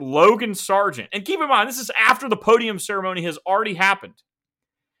neck but Logan Sargeant? And keep in mind, this is after the podium ceremony has already happened.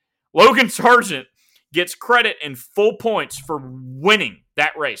 Logan Sargeant gets credit and full points for winning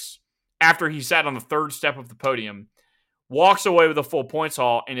that race after he sat on the third step of the podium, walks away with a full points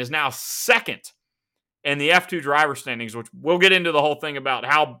haul, and is now second in the F2 driver standings, which we'll get into the whole thing about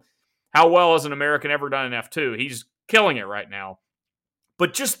how well has an American ever done in F2. He's killing it right now.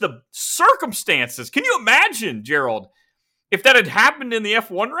 But just the circumstances. Can you imagine, Gerald, if that had happened in the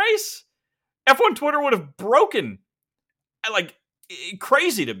F1 race? F1 Twitter would have broken.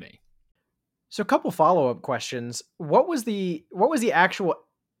 Crazy to me. So a couple follow-up questions. What was the actual,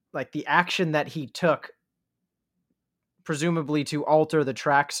 like, the action that he took, presumably to alter the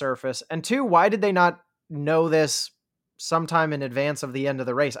track surface? And two, why did they not know this sometime in advance of the end of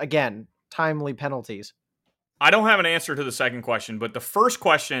the race? Again, timely penalties. I don't have an answer to the second question, but the first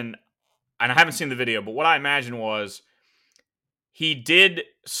question, and I haven't seen the video, but what I imagine was he did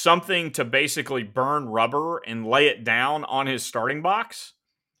something to basically burn rubber and lay it down on his starting box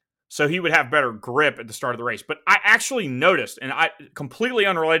so he would have better grip at the start of the race. But I actually noticed, and I completely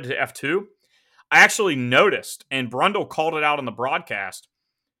unrelated to F2, I actually noticed, and Brundle called it out on the broadcast,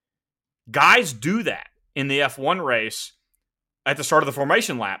 guys do that in the F1 race at the start of the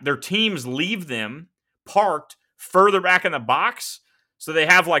formation lap. Their teams leave them parked further back in the box, so they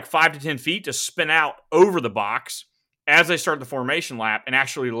have like 5 to 10 feet to spin out over the box as they start the formation lap and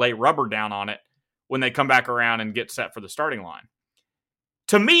actually lay rubber down on it when they come back around and get set for the starting line.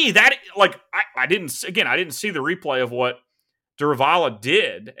 To me, that, like, I didn't see the replay of what Durivala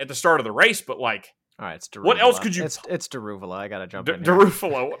did at the start of the race, but like, all right, it's Daruvala. What else could you? It's Daruvala. I gotta jump in.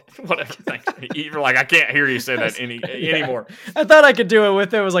 Daruvala. Whatever. You're like, I can't hear you say that anymore. I thought I could do it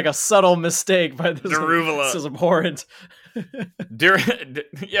with, it was like a subtle mistake, but Daruvala. This is abhorrent.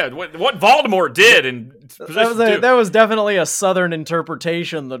 Yeah, what Voldemort did in that was definitely a southern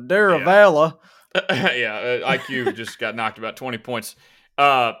interpretation. The Daruvala. Yeah, IQ just got knocked about 20 points.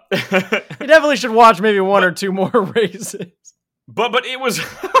 You definitely should watch maybe one or two more races. But it was.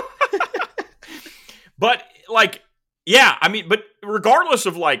 But, like, yeah, I mean, but regardless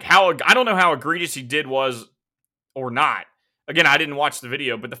of, like, how, I don't know how egregious he did was or not. Again, I didn't watch the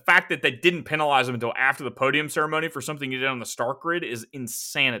video, but the fact that they didn't penalize him until after the podium ceremony for something he did on the start grid is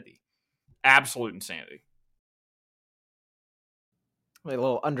insanity. Absolute insanity. A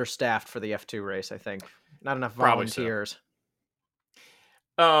little understaffed for the F2 race, I think. Not enough Probably volunteers.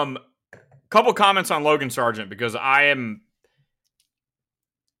 So. Couple comments on Logan Sargent, because I've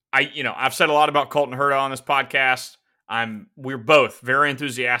said a lot about Colton Herta on this podcast. We're both very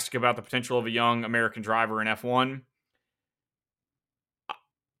enthusiastic about the potential of a young American driver in F1.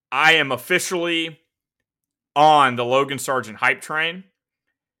 I am officially on the Logan Sargent hype train.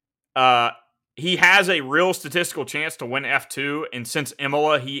 He has a real statistical chance to win F2, and since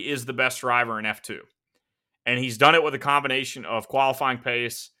Imola, he is the best driver in F2. And he's done it with a combination of qualifying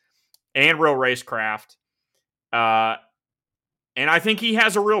pace and real racecraft. And I think he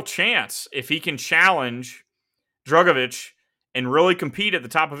has a real chance, if he can challenge Drugovich and really compete at the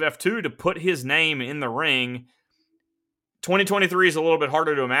top of F2, to put his name in the ring. 2023 is a little bit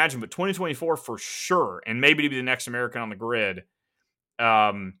harder to imagine, but 2024 for sure, and maybe to be the next American on the grid.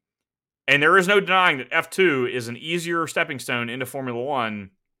 And there is no denying that F2 is an easier stepping stone into Formula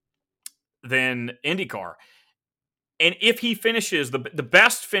One than IndyCar. And if he finishes, the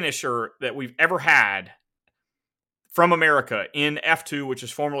best finisher that we've ever had from America in F2, which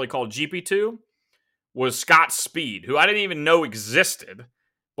is formerly called GP2, was Scott Speed, who I didn't even know existed,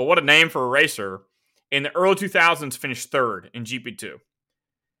 but what a name for a racer. In the early 2000s, finished third in GP2.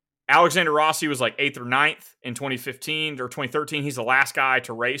 Alexander Rossi was like 8th or 9th in 2015 or 2013. He's the last guy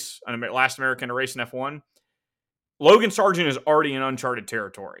to race, last American to race in F1. Logan Sargent is already in uncharted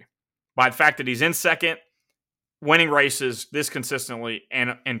territory by the fact that he's in second, winning races this consistently,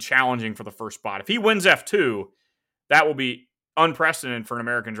 and challenging for the first spot. If he wins F2, that will be unprecedented for an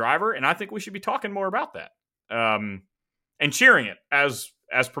American driver, and I think we should be talking more about that and cheering it as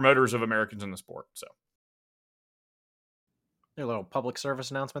promoters of Americans in the sport. So, a little public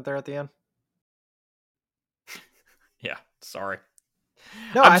service announcement there at the end. Yeah, sorry.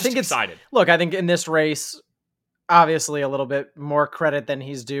 No, I think excited. Look, I think in this race, obviously a little bit more credit than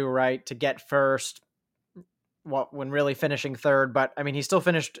he's due, right, to get first. Well, when really finishing third, but I mean, he still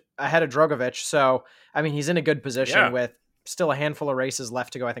finished ahead of Drugovich, so I mean, he's in a good position with still a handful of races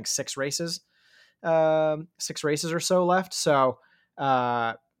left to go. I think 6 races or so left. So,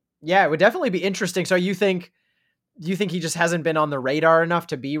 yeah, it would definitely be interesting. So, do you think he just hasn't been on the radar enough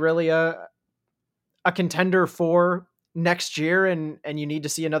to be really a contender for next year, and you need to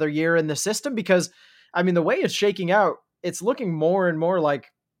see another year in the system? Because I mean, the way it's shaking out, it's looking more and more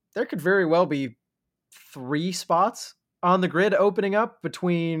like there could very well be 3 spots on the grid opening up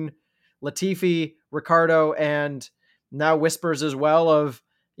between Latifi, Ricciardo, and now whispers as well of,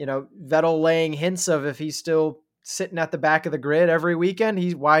 Vettel laying hints of if he's still sitting at the back of the grid every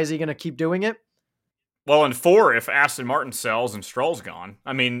weekend, why is he going to keep doing it? Well, and 4 if Aston Martin sells and Stroll's gone.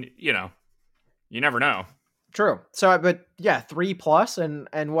 I mean, you never know. True. So, but yeah, 3+,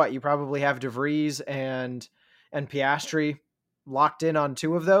 and what, you probably have De Vries and Piastri locked in on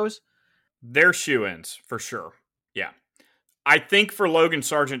 2 of those. They're shoe-ins for sure. Yeah. I think for Logan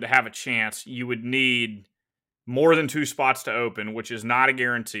Sargent to have a chance, you would need more than 2 spots to open, which is not a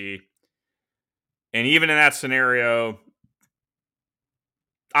guarantee. And even in that scenario,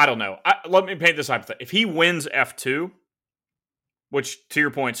 I don't know. Let me paint this hypothetical. If he wins F2, which to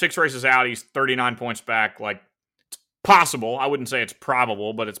your point, 6 races out, he's 39 points back. Like, it's possible. I wouldn't say it's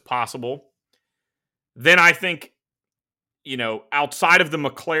probable, but it's possible. Then I think, outside of the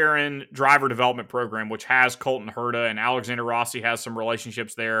McLaren driver development program, which has Colton Herta and Alexander Rossi has some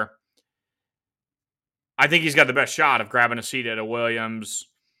relationships there, I think he's got the best shot of grabbing a seat at a Williams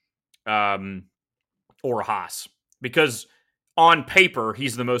or a Haas. Because on paper,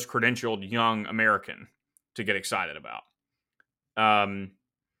 he's the most credentialed young American to get excited about.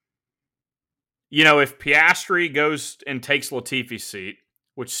 If Piastri goes and takes Latifi's seat,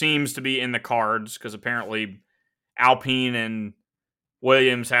 which seems to be in the cards because apparently Alpine and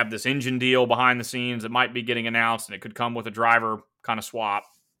Williams have this engine deal behind the scenes that might be getting announced, and it could come with a driver kind of swap.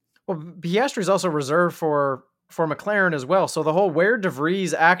 Well, Piastri is also reserved for McLaren as well. So the whole where De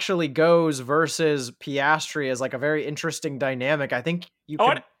Vries actually goes versus Piastri is like a very interesting dynamic. I think you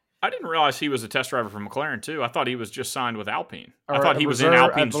can... I didn't realize he was a test driver for McLaren too. I thought he was just signed with Alpine. I thought he was in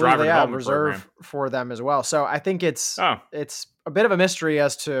Alpine's driver development program for them as well. So I think it's a bit of a mystery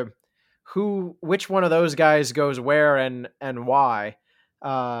as to which one of those guys goes where and why.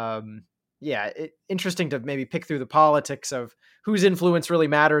 Interesting to maybe pick through the politics of whose influence really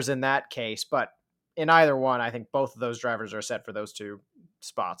matters in that case. But in either one, I think both of those drivers are set for those 2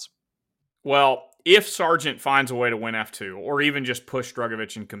 spots. Well, if Sargent finds a way to win F2 or even just push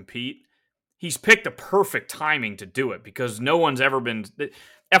Drugovich and compete, he's picked the perfect timing to do it because F1's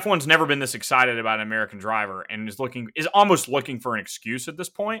never been this excited about an American driver and is almost looking for an excuse at this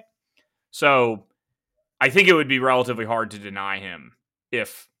point. So I think it would be relatively hard to deny him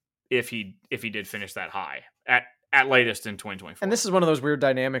if he did finish that high at latest in 2024. And this is one of those weird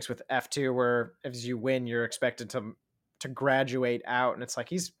dynamics with F2 where as you win, you're expected to graduate out, and it's like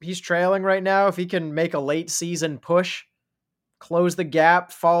he's trailing right now. If he can make a late season push, close the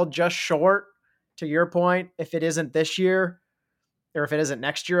gap, fall just short, to your point, if it isn't this year or if it isn't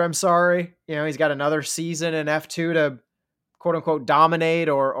next year, I'm sorry, he's got another season in F2 to quote unquote dominate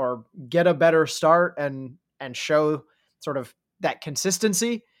or get a better start and show sort of that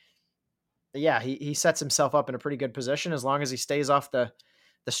consistency. Yeah, he sets himself up in a pretty good position as long as he stays off the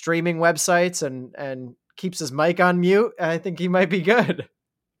streaming websites and keeps his mic on mute. I think he might be good.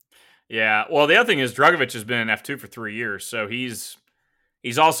 Yeah. Well, the other thing is Drugovich has been in F2 for 3 years. So he's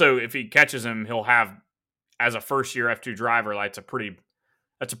also, if he catches him, he'll have, as a first year F2 driver, that's a pretty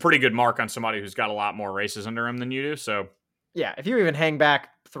good mark on somebody who's got a lot more races under him than you do. So yeah, if you even hang back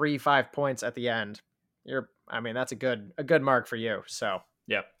 3-5 points at the end, that's a good mark for you. So,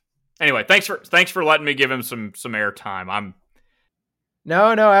 yep. Anyway, thanks for letting me give him some airtime.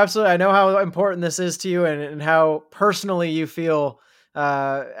 No, absolutely. I know how important this is to you and how personally you feel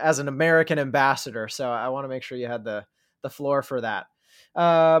as an American ambassador. So I want to make sure you had the floor for that.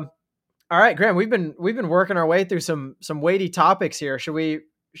 All right, Graham, we've been working our way through some weighty topics here. Should we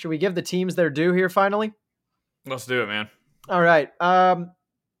give the teams their due here finally? Let's do it, man. All right.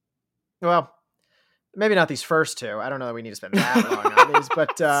 Well, maybe not these first 2. I don't know that we need to spend that long on these,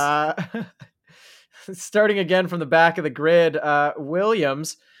 but starting again from the back of the grid,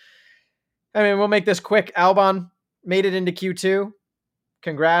 Williams. We'll make this quick. Albon made it into Q2.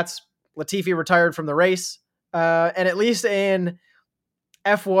 Congrats. Latifi retired from the race. And at least in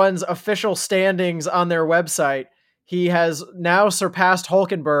F1's official standings on their website, he has now surpassed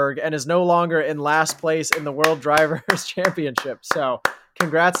Hülkenberg and is no longer in last place in the World Drivers' Championship. So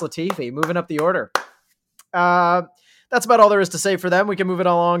congrats, Latifi, moving up the order. That's about all there is to say for them. We can move it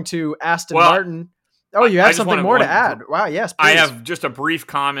along to Aston Martin. Oh, you have something more to add. Wow, yes, please. I have just a brief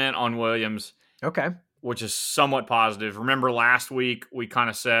comment on Williams. Okay. Which is somewhat positive. Remember last week, we kind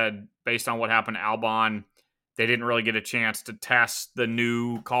of said, based on what happened to Albon, they didn't really get a chance to test the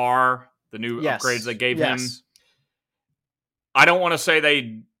new car, the new upgrades they gave him. I don't want to say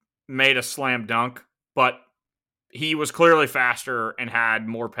they made a slam dunk, but he was clearly faster and had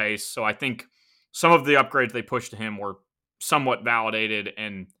more pace. So I think some of the upgrades they pushed to him were somewhat validated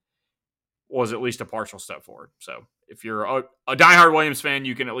and was at least a partial step forward. So if you're a diehard Williams fan,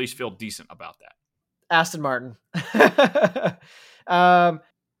 you can at least feel decent about that. Aston Martin.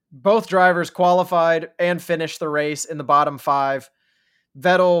 Both drivers qualified and finished the race in the bottom 5.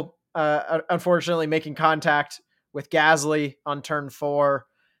 Vettel, unfortunately, making contact with Gasly on turn 4,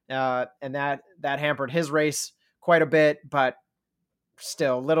 and that hampered his race quite a bit, but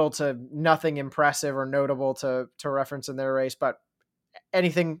still little to nothing impressive or notable to reference in their race. But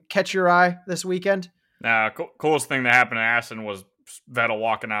anything catch your eye this weekend? Coolest thing that happened to Aston was Vettel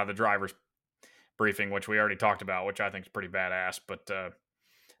walking out of the driver's briefing, which we already talked about, which I think is pretty badass. But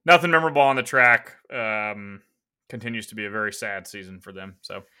nothing memorable on the track. Continues to be a very sad season for them.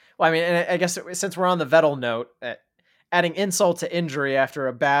 So, well, I mean, and I guess since we're on the Vettel note, adding insult to injury after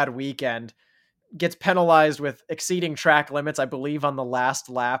a bad weekend, gets penalized with exceeding track limits, I believe, on the last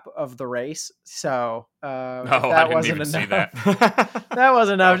lap of the race. So that wasn't enough. That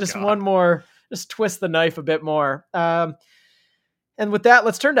wasn't enough. Just God. One more, just twist the knife a bit more. And with that,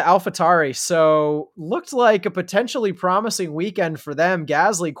 let's turn to AlphaTauri. So looked like a potentially promising weekend for them.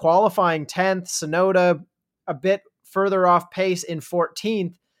 Gasly qualifying 10th, Tsunoda a bit further off pace in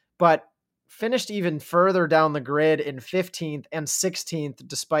 14th, but finished even further down the grid in 15th and 16th,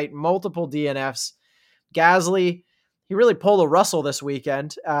 despite multiple DNFs. Gasly, he really pulled a Russell this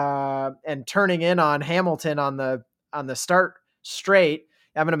weekend, and turning in on Hamilton on the start straight.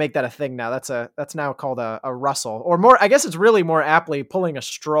 I'm going to make that a thing now. That's now called a Russell, or more. I guess it's really more aptly pulling a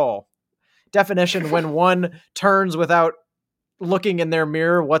Stroll. Definition: when one turns without looking in their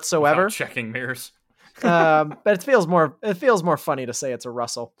mirror whatsoever, without checking mirrors. But it feels more funny to say it's a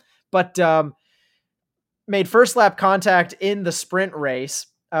Russell. But made first lap contact in the sprint race,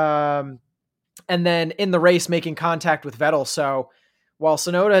 and then in the race making contact with Vettel. So while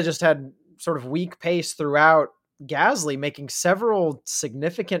Tsunoda just had sort of weak pace throughout, Gasly making several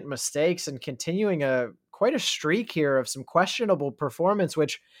significant mistakes and continuing quite a streak here of some questionable performance,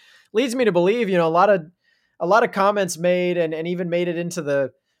 which leads me to believe, a lot of comments made and even made it into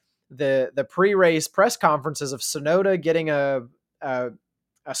the pre-race press conferences of Tsunoda getting a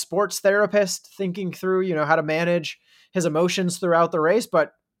sports therapist, thinking through, how to manage his emotions throughout the race.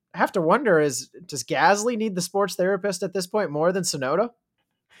 But I have to wonder, does Gasly need the sports therapist at this point more than Tsunoda?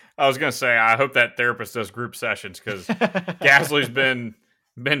 I was going to say, I hope that therapist does group sessions, because Gasly's been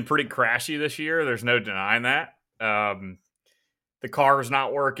pretty crashy this year. There's no denying that. The car's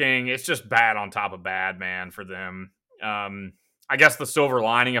not working. It's just bad on top of bad, man, for them. I guess the silver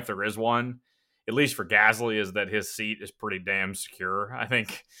lining, if there is one, at least for Gasly, is that his seat is pretty damn secure. I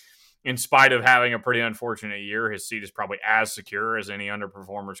think in spite of having a pretty unfortunate year, his seat is probably as secure as any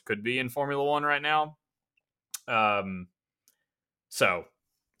underperformers could be in Formula One right now. So,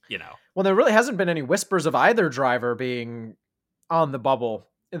 Well, there really hasn't been any whispers of either driver being on the bubble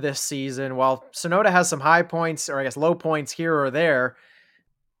this season. While Tsunoda has some high points, or I guess low points here or there.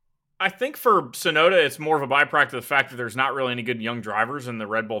 I think for Tsunoda, it's more of a byproduct of the fact that there's not really any good young drivers in the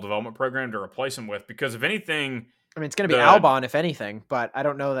Red Bull development program to replace him with. Because if anything, I mean, it's going to be Albon, if anything, but I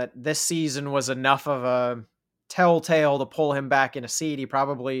don't know that this season was enough of a telltale to pull him back in a seat. He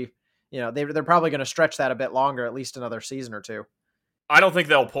probably, they're probably going to stretch that a bit longer, at least another season or two. I don't think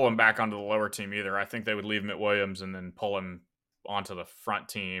they'll pull him back onto the lower team either. I think they would leave him at Williams and then pull him onto the front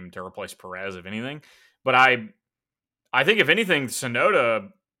team to replace Perez, if anything. But I think if anything, Tsunoda,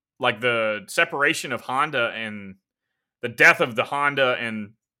 like the separation of Honda and the death of the Honda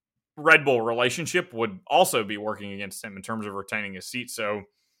and Red Bull relationship would also be working against him in terms of retaining his seat. So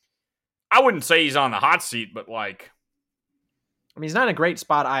I wouldn't say he's on the hot seat, but I mean, he's not in a great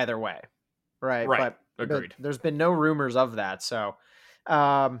spot either way. Right. Right. Agreed. But there's been no rumors of that. So,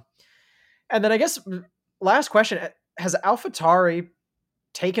 and then I guess last question, has AlphaTauri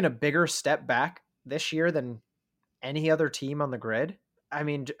taken a bigger step back this year than any other team on the grid? I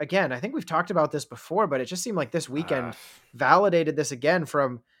mean, again, I think we've talked about this before, but it just seemed like this weekend validated this again,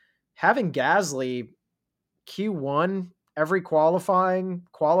 from having Gasly Q1 every qualifying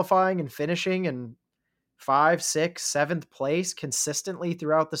and finishing in 5th, 6th, 7th place consistently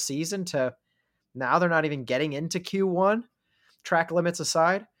throughout the season, to now they're not even getting into Q1, track limits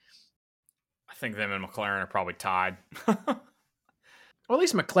aside. I think them and McLaren are probably tied. Well, at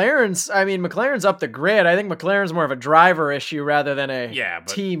least McLaren's up the grid. I think McLaren's more of a driver issue rather than a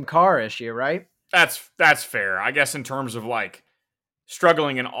team car issue, right? That's fair. I guess in terms of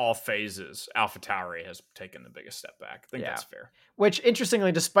struggling in all phases, AlphaTauri has taken the biggest step back. I think that's fair. Which,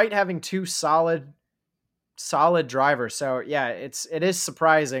 interestingly, despite having two solid drivers. So yeah, it is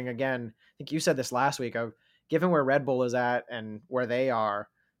surprising. Again, I think you said this last week, given where Red Bull is at and where they are,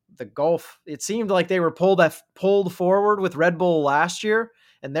 the gulf, it seemed like they were pulled forward with Red Bull last year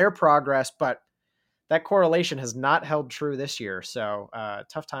and their progress, but that correlation has not held true this year. So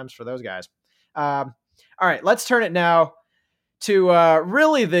tough times for those guys. All right, let's turn it now to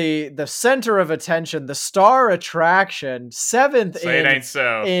really the center of attention, the star attraction,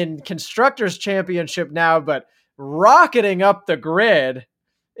 7th in Constructors' Championship now, but rocketing up the grid.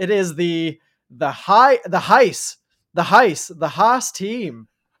 It is the Haas team.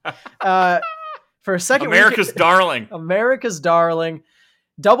 For a second, America's darling,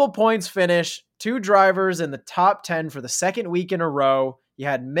 double points finish, two drivers in the top 10 for the second week in a row. You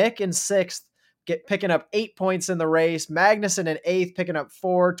had Mick in 6th, picking up 8 points in the race. Magnussen in 8th, picking up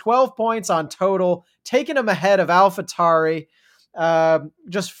 12 points on total, taking him ahead of AlphaTauri.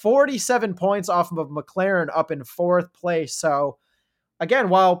 Just 47 points off of McLaren up in 4th place. So again,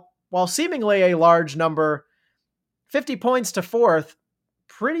 while seemingly a large number, 50 points to 4th,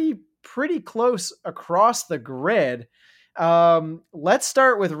 pretty close across the grid. Let's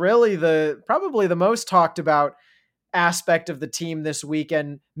start with really probably the most talked about aspect of the team this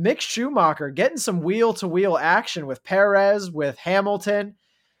weekend. Mick Schumacher getting some wheel-to-wheel action with Perez, with Hamilton.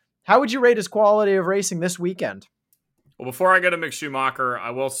 How would you rate his quality of racing this weekend? Well, before I go to Mick Schumacher,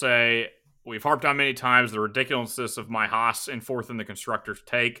 I will say we've harped on many times the ridiculousness of my Haas in 4th in the Constructors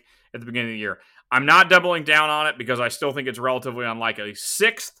take at the beginning of the year. I'm not doubling down on it because I still think it's relatively unlikely.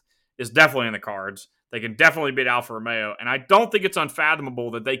 6th is definitely in the cards. They can definitely beat Alfa Romeo, and I don't think it's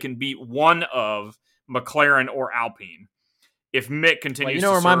unfathomable that they can beat one of McLaren or Alpine if Mick continues.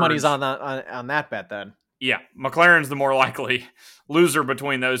 Where my money's on that bet then. Yeah, McLaren's the more likely loser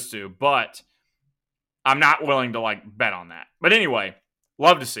between those two, but I'm not willing to bet on that. But anyway,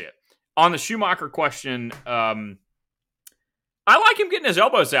 love to see it. On the Schumacher question, I like him getting his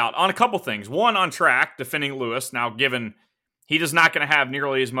elbows out on a couple things. One, on track, defending Lewis. Now, given he is not going to have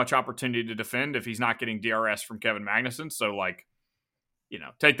nearly as much opportunity to defend if he's not getting DRS from Kevin Magnussen. So,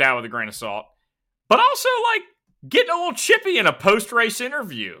 take that with a grain of salt. But also, getting a little chippy in a post-race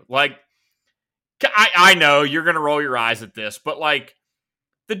interview. I know you're going to roll your eyes at this, but,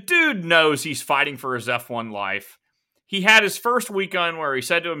 the dude knows he's fighting for his F1 life. He had his first weekend where he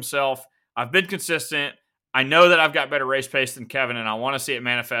said to himself, I've been consistent. I know that I've got better race pace than Kevin, and I want to see it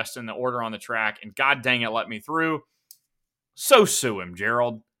manifest in the order on the track, and god dang it, let me through. So sue him,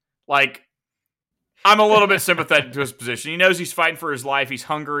 Gerald. I'm a little bit sympathetic to his position. He knows he's fighting for his life. He's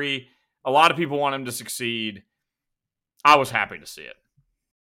hungry. A lot of people want him to succeed. I was happy to see it.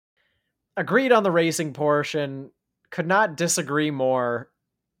 Agreed on the racing portion. Could not disagree more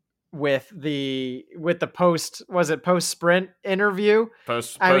with the post sprint interview.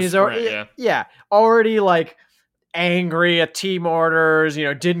 Post he's sprint, yeah, already angry at team orders,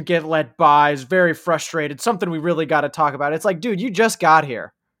 didn't get let by, is very frustrated. Something we really got to talk about. It's dude, you just got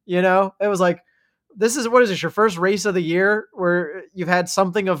here. It was what is this, your first race of the year where you've had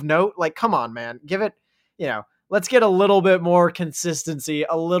something of note? Come on, man, give it, let's get a little bit more consistency,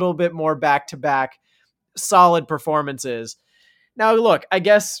 a little bit more back-to-back solid performances. Now, look, I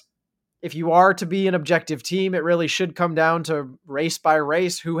guess if you are to be an objective team, it really should come down to race by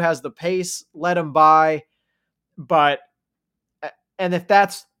race, who has the pace, let them by. And if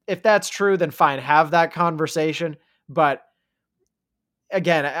that's true, then fine, have that conversation. But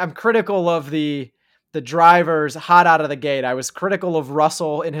again, I'm critical of the drivers hot out of the gate. I was critical of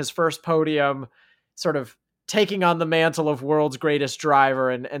Russell in his first podium, sort of taking on the mantle of world's greatest driver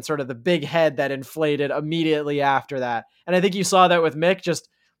and sort of the big head that inflated immediately after that. And I think you saw that with Mick, just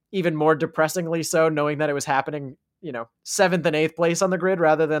even more depressingly so, knowing that it was happening, 7th and 8th place on the grid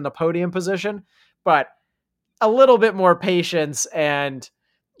rather than the podium position. But a little bit more patience and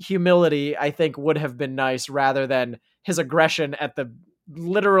humility, I think, would have been nice rather than his aggression at the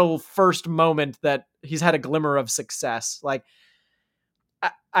literal first moment that he's had a glimmer of success.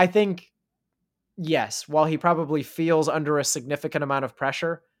 I think, yes, while he probably feels under a significant amount of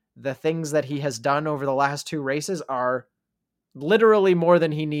pressure, the things that he has done over the last 2 races are literally more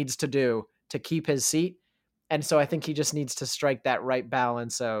than he needs to do to keep his seat. And so I think he just needs to strike that right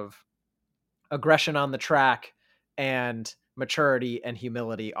balance of aggression on the track and maturity and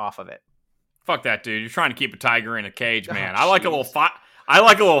humility off of it. Fuck that, dude. You're trying to keep a tiger in a cage, man. Oh, I like a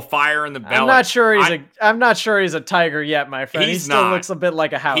little fire in the belly. I'm not sure he's a tiger yet, my friend. He still looks a bit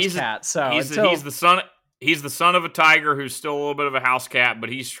like a house cat. So he's the son of a tiger who's still a little bit of a house cat, but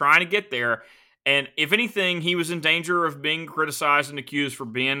he's trying to get there. And if anything, he was in danger of being criticized and accused for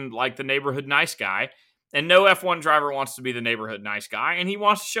being the neighborhood nice guy. And no F1 driver wants to be the neighborhood nice guy, and he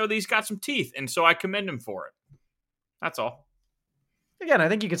wants to show that he's got some teeth, and so I commend him for it. That's all. Again, I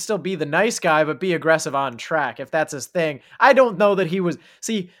think you could still be the nice guy, but be aggressive on track if that's his thing. I don't know that he was.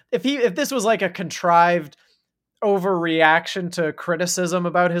 See, if this was a contrived overreaction to criticism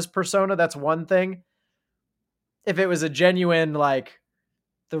about his persona, that's one thing. If it was a genuine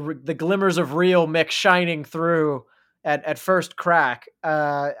the glimmers of real Mick shining through at first crack,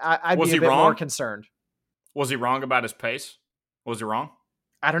 I'd be a bit more concerned. Was he wrong about his pace? Was he wrong?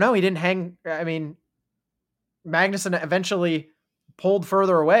 I don't know. He didn't hang. I mean, Magnussen eventually pulled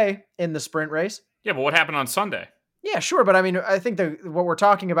further away in the sprint race. Yeah, but what happened on Sunday? Yeah, sure. But I mean, I think what we're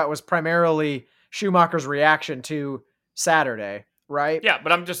talking about was primarily Schumacher's reaction to Saturday, right? Yeah,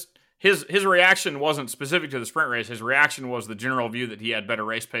 but his reaction wasn't specific to the sprint race. His reaction was the general view that he had better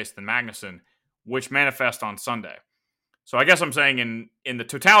race pace than Magnussen, which manifests on Sunday. So I guess I'm saying in the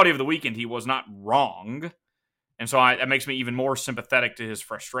totality of the weekend, he was not wrong. And so that makes me even more sympathetic to his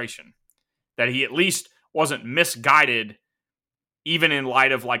frustration. That he at least wasn't misguided, even in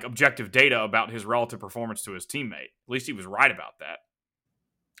light of like objective data about his relative performance to his teammate. At least he was right about that.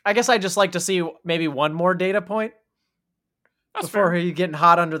 I guess I'd just like to see maybe one more data point. That's before fair. he getting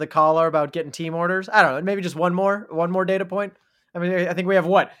hot under the collar about getting team orders. I don't know. Maybe just one more data point. I mean, I think we have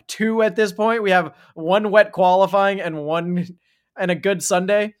what, 2 at this point. We have 1 wet qualifying and 1 and a good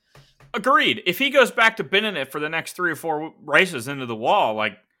Sunday. Agreed. If he goes back to bending it for the next 3 or 4 races into the wall,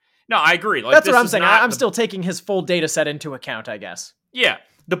 like, no, I agree. Like, that's what I'm saying. I'm still taking his full data set into account, I guess. Yeah.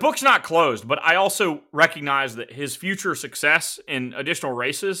 The book's not closed, but I also recognize that his future success in additional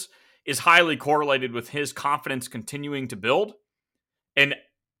races is highly correlated with his confidence continuing to build. And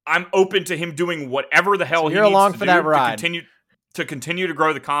I'm open to him doing whatever the hell he needs along to for do that ride. to continue to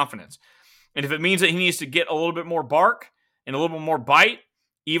grow the confidence. And if it means that he needs to get a little bit more bark and a little bit more bite,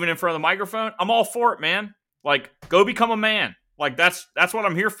 even in front of the microphone, I'm all for it, man. Like, go become a man. Like, that's what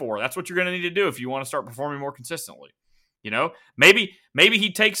I'm here for. That's what you're going to need to do if you want to start performing more consistently. You know, maybe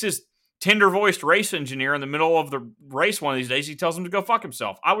he takes his tender-voiced race engineer in the middle of the race one of these days. He tells him to go fuck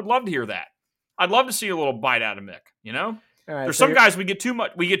himself. I would love to hear that. I'd love to see a little bite out of Mick, you know? All right, There's some guys we get too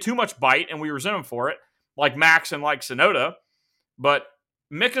much bite and we resent him for it, like Max and like Tsunoda. But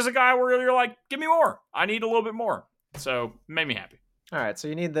Mick is a guy where you're like, give me more. I need a little bit more. So it made me happy. All right, so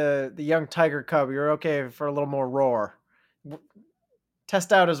you need the young Tiger Cub. You're okay for a little more roar.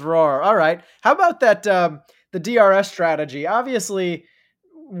 Test out his roar. All right. How about that? The DRS strategy obviously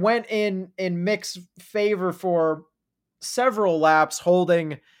went in Mick's favor for several laps,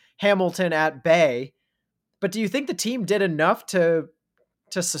 holding Hamilton at bay. But do you think the team did enough to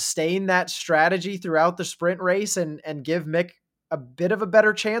sustain that strategy throughout the sprint race and give Mick a bit of a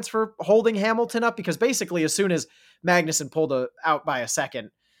better chance for holding Hamilton up? Because basically, as soon as Magnussen pulled out by a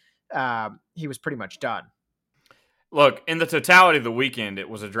second, he was pretty much done. Look, in the totality of the weekend, it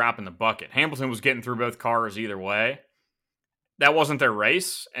was a drop in the bucket. Hamilton was getting through both cars either way. That wasn't their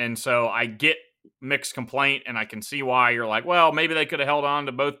race, and so I get Mick's complaint, and I can see why you're like, well, maybe they could have held on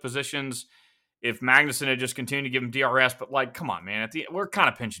to both positions if Magnussen had just continued to give him DRS, but like, come on, man. We're kind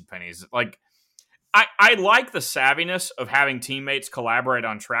of pinching pennies. Like, I like the savviness of having teammates collaborate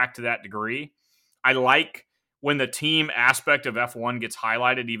on track to that degree. I like when the team aspect of F1 gets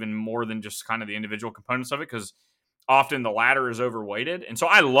highlighted even more than just kind of the individual components of it, because often the latter is overweighted. And so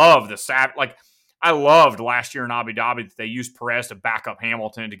I love I loved last year in Abu Dhabi that they used Perez to back up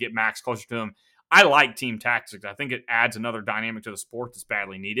Hamilton to get Max closer to him. I like team tactics. I think it adds another dynamic to the sport that's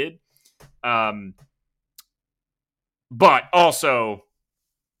badly needed. But also,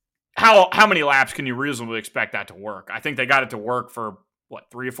 how many laps can you reasonably expect that to work? I think they got it to work for,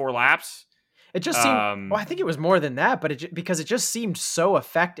 3 or 4 laps? It just seemed, well, I think it was more than that, but because it just seemed so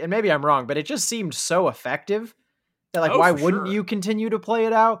effective, and maybe I'm wrong, but it just seemed so effective that, like, why wouldn't you continue to play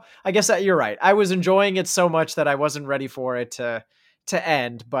it out? I guess that you're right. I was enjoying it so much that I wasn't ready for it to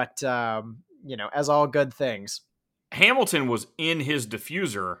end, but, as all good things. Hamilton was in his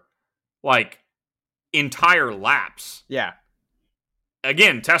diffuser, like, entire laps. Yeah.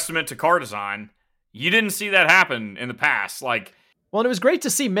 Again, testament to car design. You didn't see that happen in the past. Like, well, and it was great to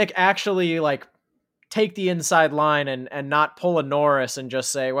see Mick actually, like, take the inside line and not pull a Norris and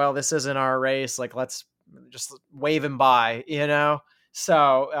just say, well, this isn't our race. Like, let's just wave him by,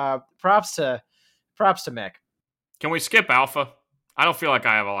 So props to Mick. Can we skip Alpha? I don't feel like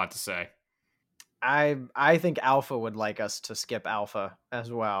I have a lot to say. I think Alpha would like us to skip Alpha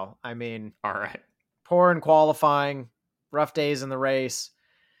as well. I mean, all right. Poor in qualifying, rough days in the race.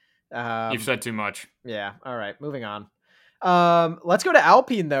 You've said too much. Yeah. All right. Moving on. Let's go to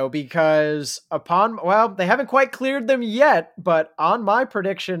Alpine though, because they haven't quite cleared them yet, but on my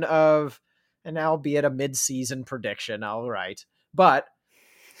prediction of, and albeit a mid-season prediction, all right, but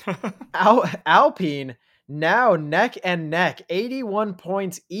Alpine now neck and neck, 81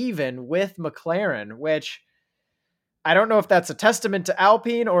 points even with McLaren, which I don't know if that's a testament to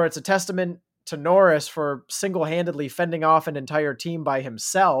Alpine or it's a testament to Norris for single-handedly fending off an entire team by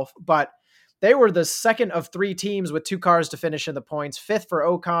himself, but they were the second of 3 teams with 2 cars to finish in the points, 5th for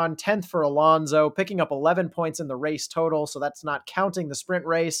Ocon, 10th for Alonso, picking up 11 points in the race total, so that's not counting the sprint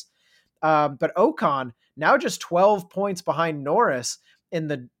race. But Ocon, now just 12 points behind Norris in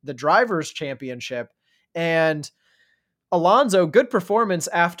the Drivers' Championship. And Alonso, good performance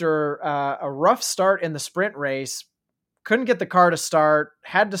after a rough start in the sprint race. Couldn't get the car to start,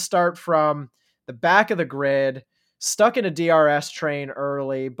 had to start from the back of the grid, stuck in a DRS train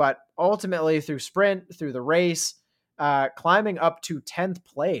early, but ultimately through sprint, through the race, climbing up to 10th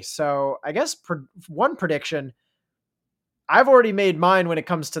place. So I guess one prediction, I've already made mine when it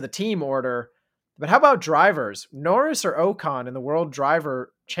comes to the team order, but how about drivers? Norris or Ocon in the World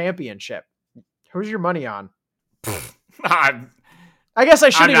Driver Championship? Who's your money on? I guess I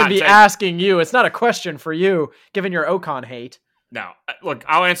shouldn't even be asking you. It's not a question for you, given your Ocon hate. No, look,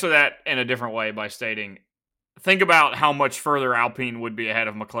 I'll answer that in a different way by stating, think about how much further Alpine would be ahead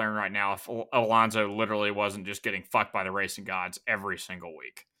of McLaren right now if Alonso literally wasn't just getting fucked by the racing gods every single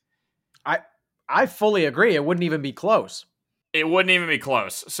week. I fully agree. It wouldn't even be close. It wouldn't even be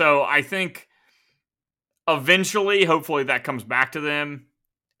close. So I think eventually, hopefully that comes back to them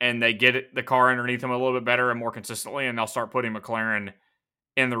and they get the car underneath them a little bit better and more consistently, and they'll start putting McLaren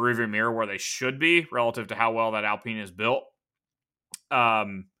in the rearview mirror where they should be relative to how well that Alpine is built.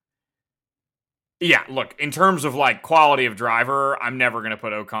 Yeah, look, in terms of like quality of driver, I'm never going to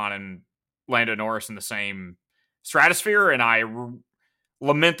put Ocon and Lando Norris in the same stratosphere, and I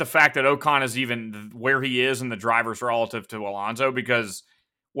lament the fact that Ocon is even where he is in the drivers relative to Alonso, because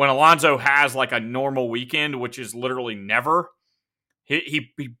when Alonso has like a normal weekend, which is literally never,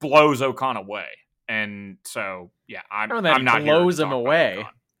 he blows Ocon away. And so, yeah, I'm not blows him away.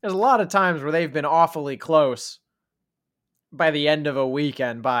 There's a lot of times where they've been awfully close by the end of a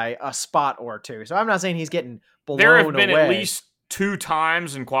weekend by a spot or two. So I'm not saying he's getting blown away. There have been at least 2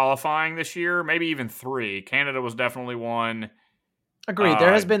 times in qualifying this year, maybe even 3. Canada was definitely one. Agreed.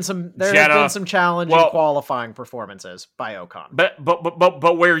 There has been some challenging qualifying performances by Ocon.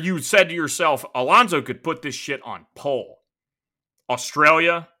 But where you said to yourself, Alonso could put this shit on pole.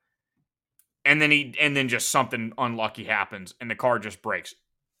 Australia, and then just something unlucky happens and the car just breaks.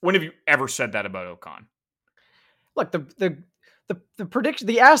 When have you ever said that about Ocon? Look, the prediction,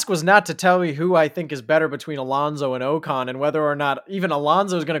 the ask was not to tell me who I think is better between Alonso and Ocon and whether or not even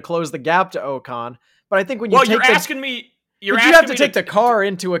Alonso is going to close the gap to Ocon. But I think when you you have to take the car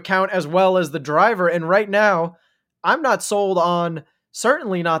into account as well as the driver. And right now, I'm not sold on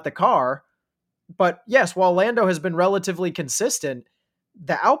certainly not the car. But yes, while Lando has been relatively consistent,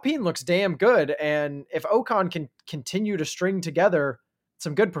 the Alpine looks damn good. And if Ocon can continue to string together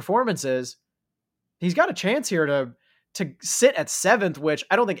some good performances, he's got a chance here to sit at 7th, which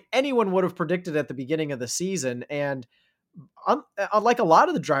I don't think anyone would have predicted at the beginning of the season. And unlike a lot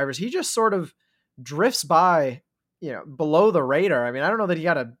of the drivers, he just sort of drifts by, below the radar. I mean, I don't know that he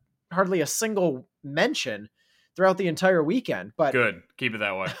got hardly a single mention throughout the entire weekend, but good. Keep it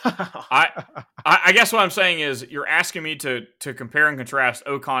that way. I guess what I'm saying is you're asking me to compare and contrast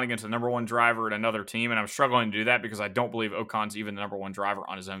Ocon against the number 1 driver at another team. And I'm struggling to do that because I don't believe Ocon's even the number 1 driver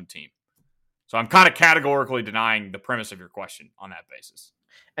on his own team. So I'm kind of categorically denying the premise of your question on that basis.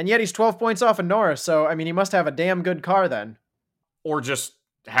 And yet he's 12 points off of Norris. So, I mean, he must have a damn good car then. Or just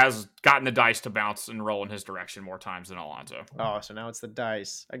has gotten the dice to bounce and roll in his direction more times than Alonso. Oh, so now it's the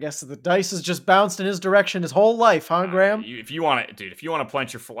dice. I guess the dice has just bounced in his direction his whole life, huh, Graham? If you want to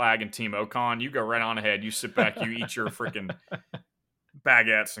plant your flag in Team Ocon, you go right on ahead. You sit back, you eat your freaking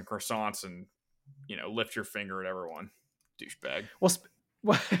baguettes and croissants and, lift your finger at everyone. Douchebag.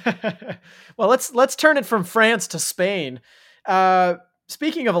 Well, let's turn it from France to Spain.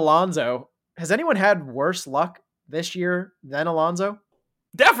 Speaking of Alonso, has anyone had worse luck this year than Alonso?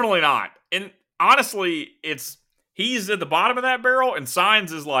 Definitely not. And honestly, he's at the bottom of that barrel, and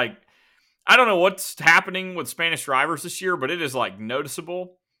Sainz is like, I don't know what's happening with Spanish drivers this year, but it is like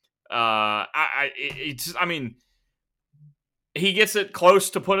noticeable. He gets it close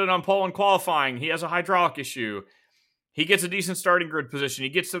to put it on pole in qualifying. He has a hydraulic issue. He gets a decent starting grid position. He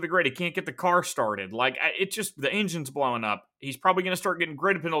gets to the grid. He can't get the car started. The engine's blowing up. He's probably going to start getting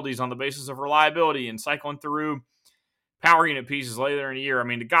grid penalties on the basis of reliability and cycling through power unit pieces later in the year. I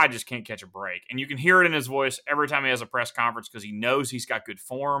mean, the guy just can't catch a break. And you can hear it in his voice every time he has a press conference because he knows he's got good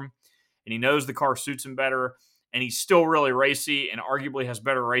form and he knows the car suits him better. And he's still really racy and arguably has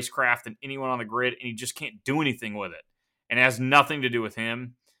better racecraft than anyone on the grid. And he just can't do anything with it. And it has nothing to do with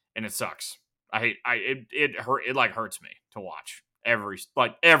him. And it sucks. It hurts me to watch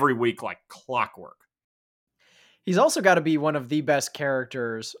every week, like clockwork. He's also got to be one of the best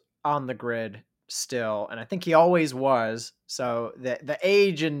characters on the grid still. And I think he always was. So the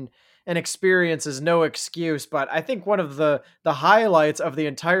age and experience is no excuse, but I think one of the highlights of the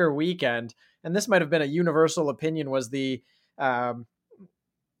entire weekend, and this might've been a universal opinion, was the, on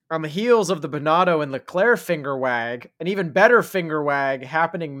the heels of the Binotto and Leclerc finger wag, an even better finger wag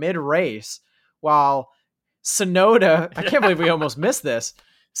happening mid-race, while Tsunoda, I can't believe we almost missed this,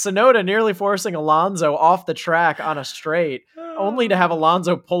 Tsunoda nearly forcing Alonso off the track on a straight, only to have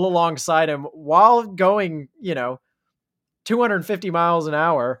Alonso pull alongside him while going, 250 miles an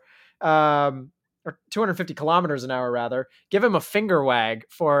hour, or 250 kilometers an hour, rather. Give him a finger wag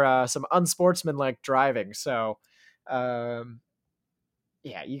for some unsportsmanlike driving. So, yeah,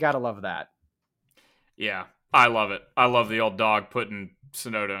 you got to love that. Yeah, I love it. I love the old dog putting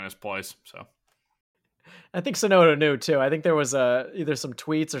Tsunoda in his place. So I think Tsunoda knew too. I think there was either some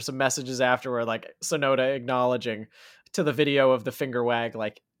tweets or some messages afterward, like Tsunoda acknowledging to the video of the finger wag,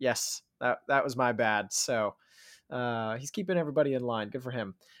 like, yes, that was my bad. So he's keeping everybody in line. Good for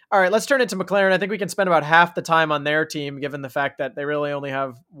him. All right, let's turn it to McLaren. I think we can spend about half the time on their team, given the fact that they really only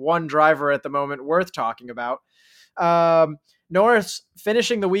have one driver at the moment worth talking about. Norris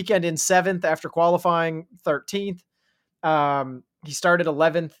finishing the weekend in 7th after qualifying 13th. He started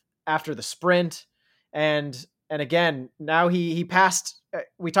 11th after the sprint. And again, now he passed.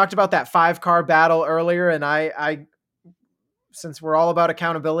 We talked about that 5-car battle earlier, and I since we're all about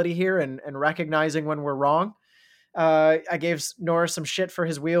accountability here and recognizing when we're wrong, I gave Norris some shit for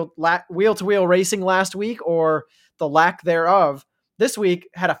his wheel-to-wheel racing last week, or the lack thereof. This week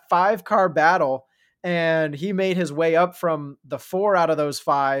had a 5-car battle, and he made his way up from the 4 out of those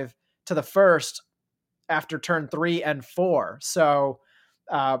 5 to the first after turn 3 and 4. So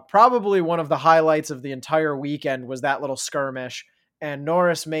probably one of the highlights of the entire weekend was that little skirmish, and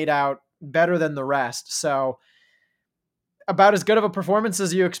Norris made out better than the rest. So about as good of a performance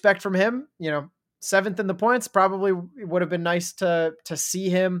as you expect from him. 7th in the points. Probably would have been nice to see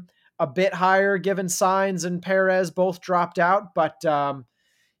him a bit higher, given Sainz and Perez both dropped out. But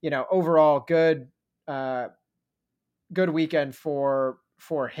overall, good weekend for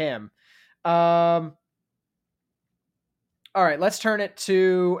him. All right, let's turn it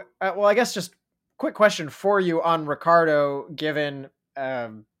to, I guess just quick question for you on Ricciardo, given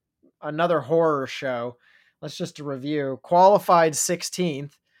another horror show. Let's just review. Qualified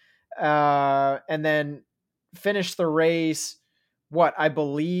 16th, and then finished the race, I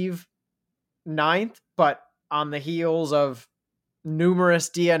believe 9th, but on the heels of numerous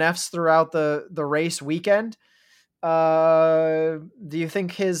DNFs throughout the race weekend. Do you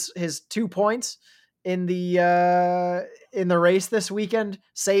think his 2 points in the race this weekend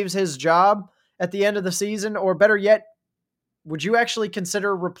saves his job at the end of the season? Or better yet, would you actually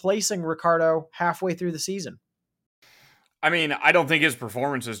consider replacing Ricciardo halfway through the season? I mean, I don't think his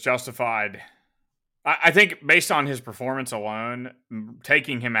performance is justified. I think based on his performance alone,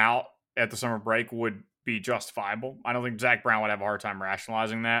 taking him out at the summer break would be justifiable. I don't think Zach Brown would have a hard time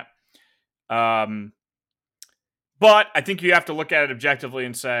rationalizing that. But I think you have to look at it objectively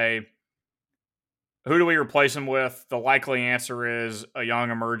and say, who do we replace him with? The likely answer is a young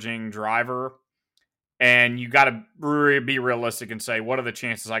emerging driver. And you got to really be realistic and say, what are the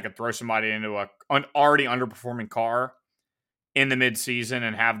chances I could throw somebody into an already underperforming car in the mid-season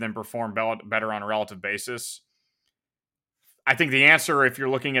and have them perform better on a relative basis? I think the answer, if you're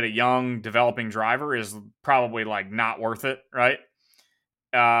looking at a young developing driver, is probably not worth it, right?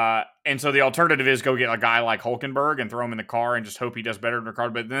 And so the alternative is go get a guy like Hülkenberg and throw him in the car and just hope he does better than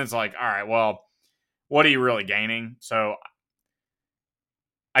Ricciardo. But then it's all right, well, what are you really gaining? So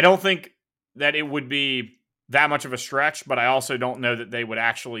I don't think that it would be that much of a stretch, but I also don't know that they would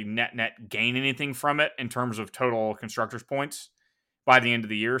actually net gain anything from it in terms of total constructors points by the end of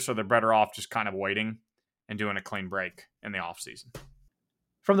the year. So they're better off just kind of waiting and doing a clean break in the offseason.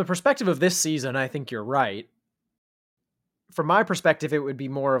 From the perspective of this season, I think you're right. From my perspective, it would be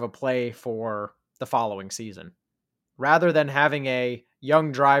more of a play for the following season. Rather than having a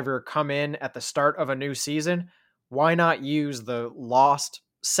young driver come in at the start of a new season, why not use the lost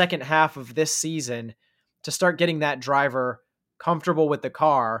second half of this season to start getting that driver comfortable with the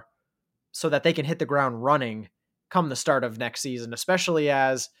car so that they can hit the ground running come the start of next season, especially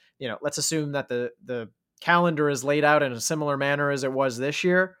as, let's assume that the calendar is laid out in a similar manner as it was this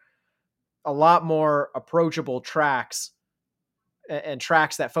year. A lot more approachable tracks and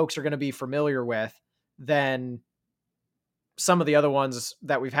tracks that folks are going to be familiar with than some of the other ones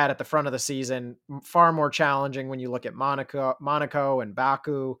that we've had at the front of the season. Far more challenging when you look at Monaco and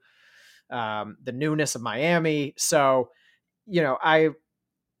Baku, the newness of Miami. So,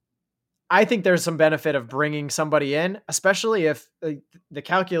 I think there's some benefit of bringing somebody in, especially if the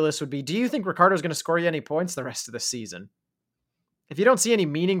calculus would be, do you think Ricciardo's going to score you any points the rest of the season? If you don't see any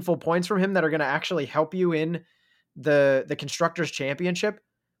meaningful points from him that are going to actually help you in the Constructors' Championship,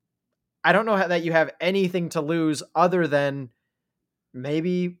 I don't know that you have anything to lose other than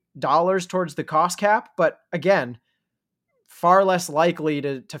maybe dollars towards the cost cap. But again, far less likely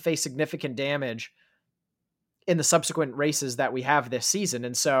to face significant damage in the subsequent races that we have this season.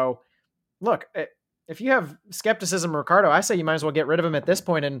 And so, look, if you have skepticism of Ricciardo, I say you might as well get rid of him at this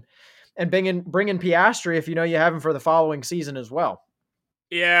point and and bring in Piastri if you know you have him for the following season as well.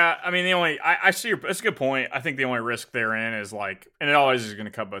 Yeah, I mean, I see that's a good point. I think the only risk therein is like, and it always is going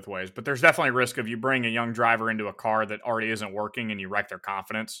to cut both ways, but there's definitely a risk of you bring a young driver into a car that already isn't working and you wreck their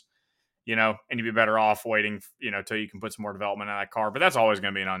confidence, and you'd be better off waiting, till you can put some more development in that car. But that's always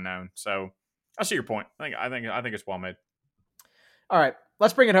going to be an unknown. So I see your point. I think it's well made. All right,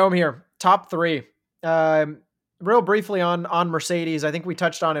 let's bring it home here. Top three. Real briefly on Mercedes. I think we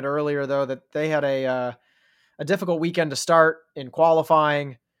touched on it earlier though, that they had a difficult weekend to start in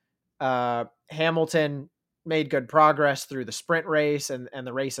qualifying. Hamilton made good progress through the sprint race and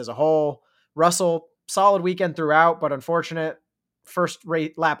the race as a whole. Russell, solid weekend throughout, but unfortunate first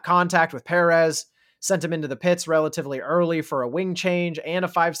lap contact with Perez sent him into the pits relatively early for a wing change and a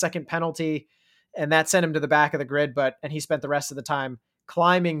 5-second penalty. And that sent him to the back of the grid, and he spent the rest of the time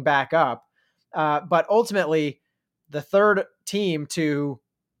climbing back up. But ultimately, the third team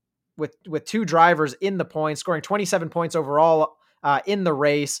with two drivers in the points, scoring 27 points overall in the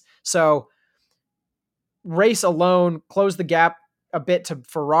race. So race alone closed the gap a bit to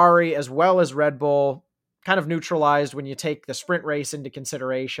Ferrari as well as Red Bull, kind of neutralized when you take the sprint race into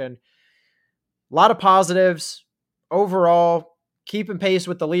consideration. A lot of positives overall, keeping pace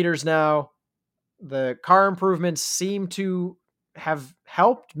with the leaders now. The car improvements seem to have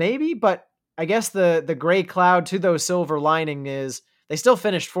helped maybe, but I guess the gray cloud to those silver lining is they still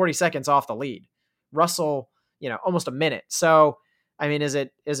finished 40 seconds off the lead. Russell, almost a minute. So, I mean, is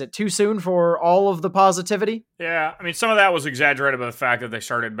it too soon for all of the positivity? Yeah, I mean, some of that was exaggerated by the fact that they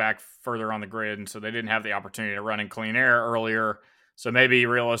started back further on the grid, and so they didn't have the opportunity to run in clean air earlier. So maybe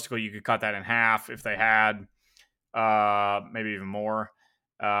realistically, you could cut that in half if they had, maybe even more.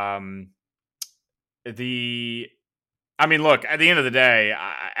 Look, at the end of the day,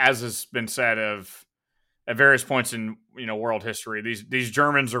 as has been said at various points in world history, these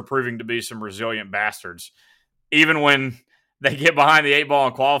Germans are proving to be some resilient bastards. Even when they get behind the 8-ball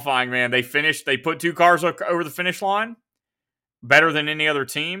in qualifying, man, they put two cars over the finish line better than any other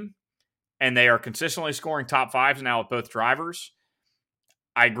team, and they are consistently scoring top fives now with both drivers.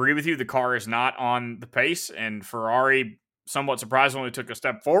 I agree with you. The car is not on the pace, and Ferrari somewhat surprisingly took a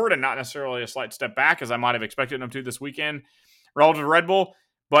step forward and not necessarily a slight step back, as I might have expected them to this weekend relative to Red Bull.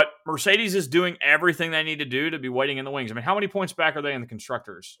 But Mercedes is doing everything they need to do to be waiting in the wings. I mean, how many points back are they in the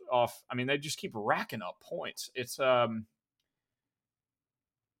constructors? They just keep racking up points. It's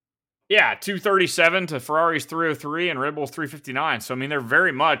 237 to Ferrari's 303 and Red Bull's 359. So, they're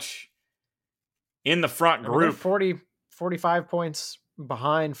very much in the front group. 45 points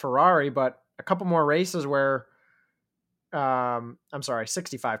behind Ferrari, but a couple more races where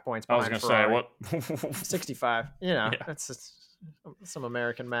 65 points behind I was Ferrari. Say, what? 65. That's some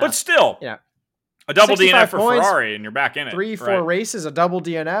American math. But still, a double DNF for points, Ferrari, and you're back in it. 3-4 races, a double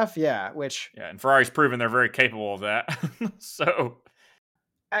DNF, and Ferrari's proven they're very capable of that. So,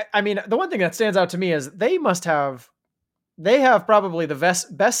 the one thing that stands out to me is they have probably the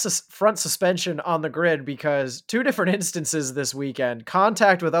best front suspension on the grid, because two different instances this weekend,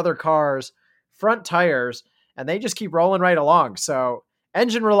 contact with other cars, front tires, and they just keep rolling right along. So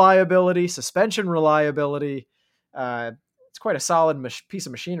engine reliability, suspension reliability, it's quite a solid piece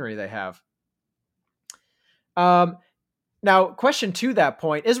of machinery they have. Now, question to that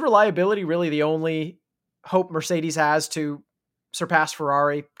point, is reliability really the only hope Mercedes has to surpass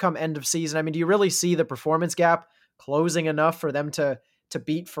Ferrari come end of season? Do you really see the performance gap closing enough for them to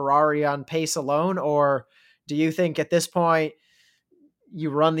beat Ferrari on pace alone? Or do you think at this point you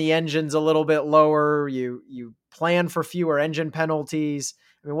run the engines a little bit lower, you plan for fewer engine penalties?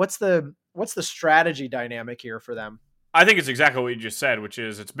 What's the strategy dynamic here for them? I think it's exactly what you just said, which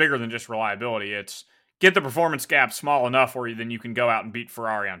is it's bigger than just reliability. It's get the performance gap small enough where then you can go out and beat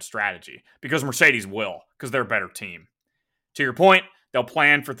Ferrari on strategy, because Mercedes will, because they're a better team. To your point, they'll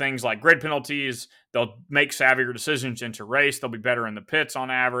plan for things like grid penalties. They'll make savvier decisions into race. They'll be better in the pits on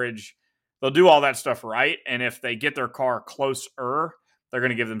average. They'll do all that stuff right. And if they get their car closer, they're going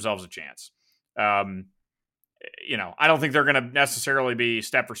to give themselves a chance. I don't think they're going to necessarily be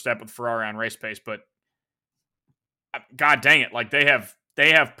step for step with Ferrari on race pace, but God dang it. Like they have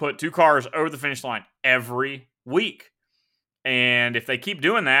put two cars over the finish line every week. And if they keep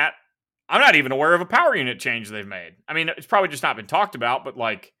doing that, I'm not even aware of a power unit change they've made. It's probably just not been talked about, but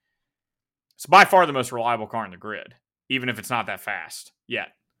it's by far the most reliable car in the grid, even if it's not that fast yet.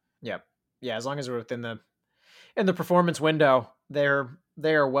 Yep. Yeah. As long as we're within the performance window, they are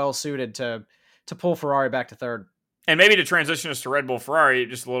well suited to pull Ferrari back to third. And maybe to transition us to Red Bull Ferrari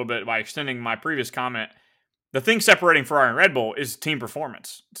just a little bit by extending my previous comment, the thing separating Ferrari and Red Bull is team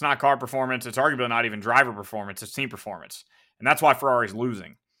performance. It's not car performance. It's arguably not even driver performance. It's team performance. And that's why Ferrari's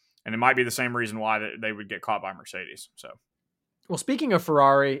losing. And it might be the same reason why they would get caught by Mercedes. So, well, speaking of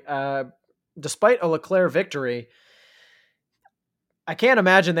Ferrari, despite a Leclerc victory, I can't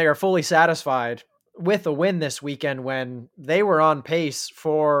imagine they are fully satisfied with a win this weekend when they were on pace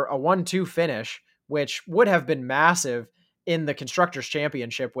for a 1-2 finish, which would have been massive in the Constructors'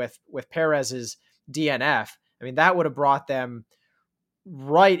 Championship with Perez's DNF. I mean, that would have brought them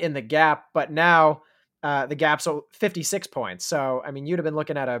right in the gap, but now the gap's 56 points. So, I mean, you'd have been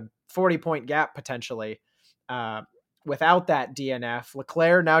looking at a 40-point gap potentially without that DNF.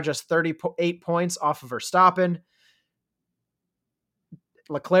 Leclerc now just 38 points off of Verstappen.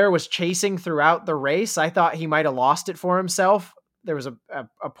 Leclerc was chasing throughout the race. I thought he might have lost it for himself. There was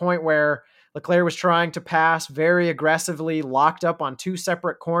a point where Leclerc was trying to pass very aggressively, locked up on two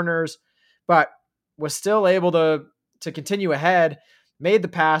separate corners, but was still able to continue ahead, made the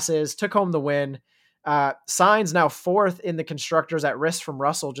passes, took home the win. Sainz now fourth in the constructors at risk from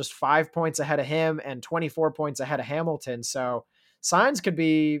Russell, just 5 points ahead of him and 24 points ahead of Hamilton. So Sainz could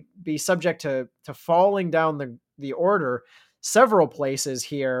be subject to falling down the order several places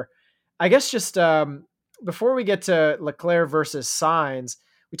here. I guess just before we get to Leclerc versus Sainz,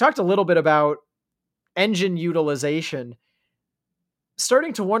 we talked a little bit about engine utilization.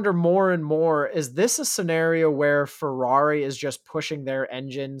 Starting to wonder more and more, is this a scenario where Ferrari is just pushing their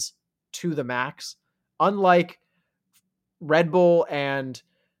engines to the max? Unlike Red Bull and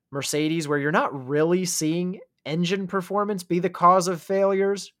Mercedes, where you're not really seeing engine performance be the cause of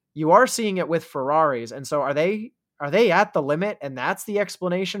failures, you are seeing it with Ferraris. And so are they at the limit, and that's the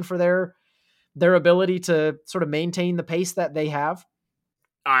explanation for their ability to sort of maintain the pace that they have?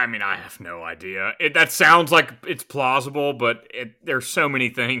 I mean, I have no idea. That sounds like it's plausible, but there's so many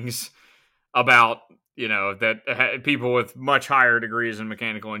things about, that people with much higher degrees in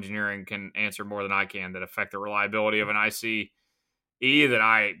mechanical engineering can answer more than I can that affect the reliability of an ICE that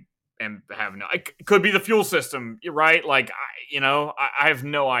I have no. It could be the fuel system, right? Like, I have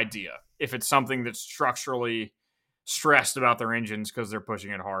no idea if it's something that's structurally stressed about their engines because they're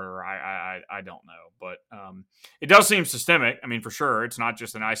pushing it harder. I don't know, but it does seem systemic. I mean, for sure, it's not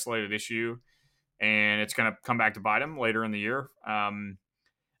just an isolated issue, and it's going to come back to bite them later in the year.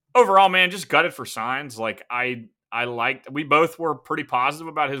 Overall, man, just gutted for Sainz. Like we both were pretty positive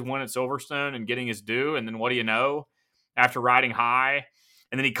about his win at Silverstone and getting his due, and then what do you know? After riding high,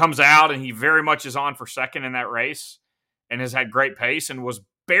 and then he comes out and he very much is on for second in that race, and has had great pace and was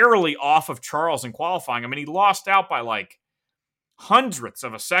barely off of Charles in qualifying. I mean, he lost out by like hundredths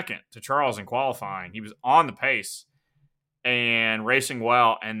of a second to Charles in qualifying. He was on the pace and racing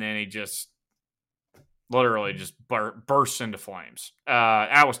well, and then he just literally just bursts into flames.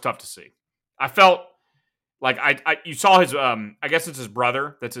 That was tough to see. I felt like you saw his, I guess it's his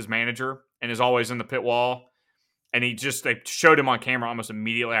brother that's his manager and is always in the pit wall, and they showed him on camera almost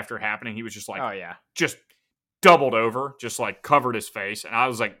immediately after it happening. He was just like, oh yeah, just doubled over, just like covered his face. And I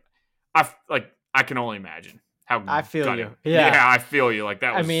was like, I can only imagine how I feel you. Yeah, I feel you. Like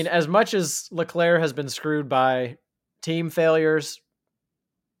that was, I mean, as much as Leclerc has been screwed by team failures,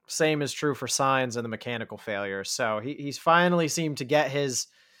 same is true for Sainz and the mechanical failures. So he's finally seemed to get his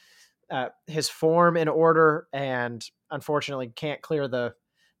form in order, and unfortunately can't clear the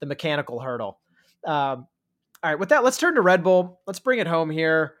mechanical hurdle. All right, with that, let's turn to Red Bull. Let's bring it home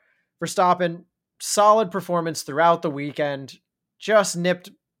here. Verstappen, solid performance throughout the weekend. Just nipped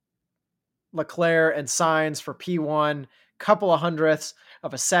Leclerc and Sainz for P1, couple of hundredths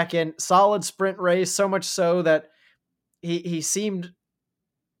of a second. Solid sprint race, so much so that he seemed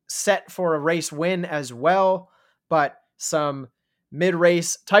set for a race win as well, but some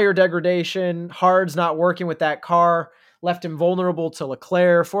mid-race tire degradation, hards not working with that car, left him vulnerable to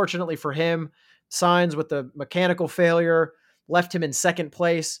Leclerc. Fortunately for him, Sainz with the mechanical failure left him in second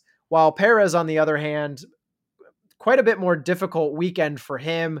place, while Perez, on the other hand, quite a bit more difficult weekend for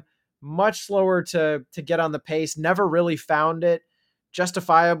him, much slower to get on the pace, never really found it,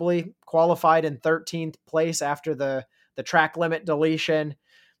 justifiably qualified in 13th place after the track limit deletion.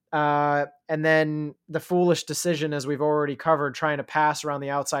 And then the foolish decision, as we've already covered, trying to pass around the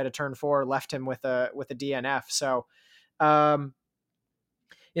outside of turn 4 left him with a DNF. So, I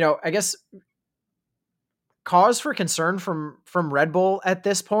guess cause for concern from Red Bull at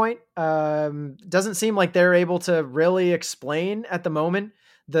this point. Doesn't seem like they're able to really explain at the moment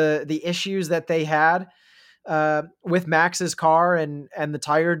the issues that they had with Max's car and the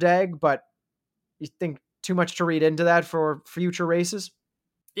tire deg, but you think too much to read into that for future races?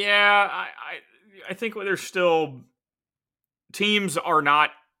 Yeah, I think there's still teams are not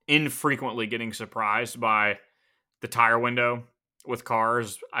infrequently getting surprised by the tire window with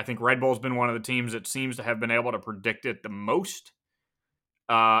cars. I think Red Bull's been one of the teams that seems to have been able to predict it the most.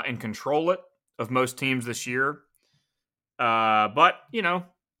 and control it of most teams this year. But,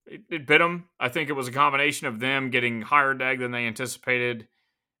 it bit them. I think it was a combination of them getting higher deg than they anticipated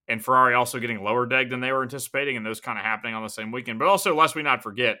and Ferrari also getting lower deg than they were anticipating, and those kind of happening on the same weekend. But also, lest we not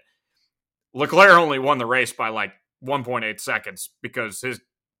forget, Leclerc only won the race by like 1.8 seconds because his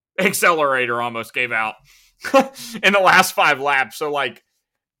accelerator almost gave out in the last 5 laps. So, like,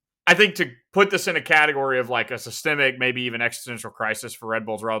 I think to put this in a category of like a systemic, maybe even existential crisis for Red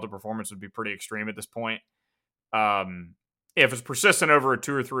Bull's relative performance would be pretty extreme at this point. If it's persistent over a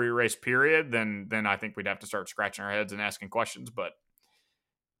 2 or 3 race period, then I think we'd have to start scratching our heads and asking questions. But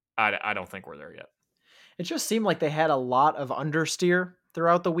I don't think we're there yet. It just seemed like they had a lot of understeer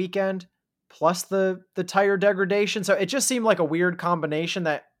throughout the weekend, plus the tire degradation. So it just seemed like a weird combination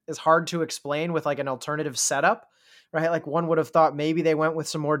that is hard to explain with like an alternative setup, right? Like one would have thought maybe they went with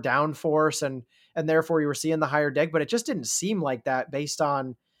some more downforce and therefore you were seeing the higher deg, but it just didn't seem like that based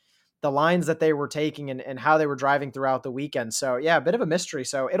on the lines that they were taking and how they were driving throughout the weekend. So yeah, a bit of a mystery.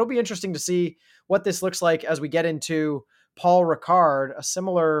 So it'll be interesting to see what this looks like as we get into Paul Ricard, a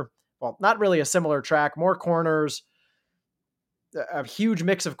similar, well, not really a similar track, more corners, a huge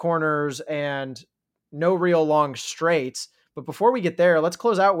mix of corners and no real long straights. But before we get there, let's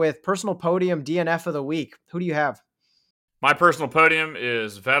close out with personal podium DNF of the week. Who do you have? My personal podium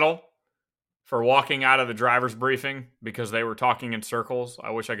is Vettel for walking out of the driver's briefing because they were talking in circles.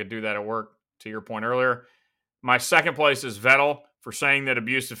 I wish I could do that at work, to your point earlier. My second place is Vettel for saying that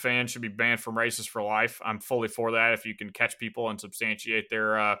abusive fans should be banned from races for life. I'm fully for that if you can catch people and substantiate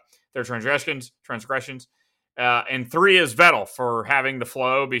their transgressions. And 3 is Vettel for having the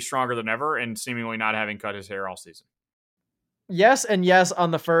flow be stronger than ever and seemingly not having cut his hair all season. Yes and yes on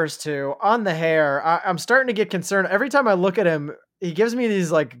the first 2. On the hair, I'm starting to get concerned. Every time I look at him, he gives me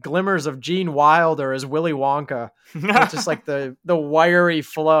these like glimmers of Gene Wilder as Willy Wonka. It's just like the wiry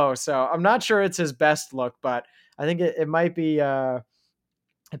flow. So I'm not sure it's his best look, but I think it might be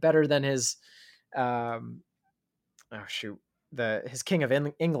better than his his King of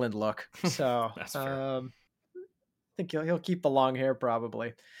England look. So I think he'll keep the long hair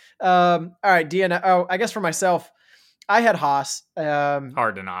probably. All right, DNF. Oh, I guess for myself, I had Haas.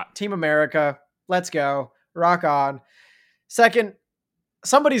 Hard to not. Team America. Let's go. Rock on. Second,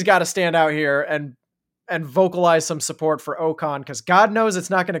 somebody's got to stand out here and vocalize some support for Ocon because God knows it's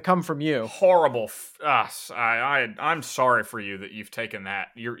not going to come from you. Horrible. I'm sorry for you that you've taken that.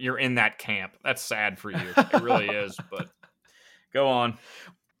 You're in that camp. That's sad for you. It really is. But go on.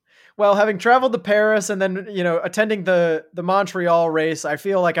 Well, having traveled to Paris and then attending the Montreal race, I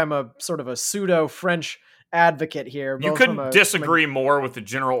feel like I'm a sort of a pseudo French advocate here. You couldn't disagree more with the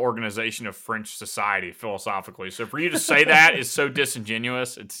general organization of French society philosophically. So for you to say that is so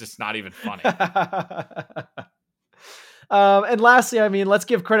disingenuous, it's just not even funny. And lastly, I mean, let's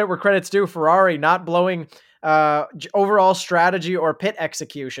give credit where credit's due. Ferrari not blowing overall strategy or pit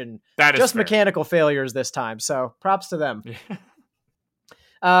execution. That is just fair. Mechanical failures this time. So props to them.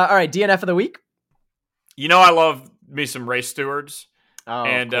 All right, DNF of the week. I love me some race stewards. Oh,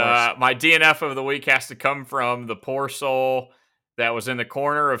 and my DNF of the week has to come from the poor soul that was in the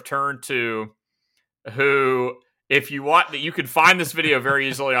corner of turn 2, who, if you want, you could find this video very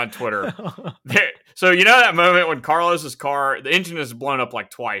easily on Twitter. So that moment when Carlos's car, the engine is blown up like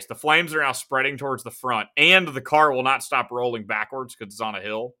twice. The flames are now spreading towards the front, and the car will not stop rolling backwards because it's on a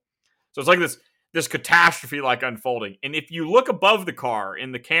hill. So it's like this catastrophe like unfolding. And if you look above the car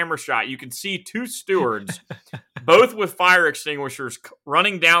in the camera shot, you can see 2 stewards, both with fire extinguishers,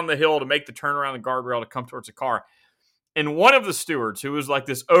 running down the hill to make the turn around the guardrail to come towards the car. And one of the stewards, who was like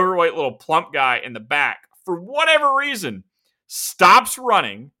this overweight little plump guy in the back, for whatever reason, stops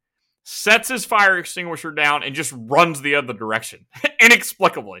running, sets his fire extinguisher down, and just runs the other direction.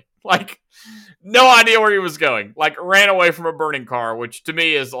 Inexplicably. Like, no idea where he was going. Like, ran away from a burning car, which to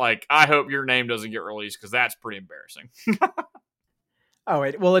me is like, I hope your name doesn't get released, because that's pretty embarrassing. Oh,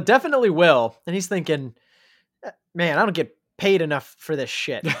 wait. Well, it definitely will. And he's thinking, man, I don't get paid enough for this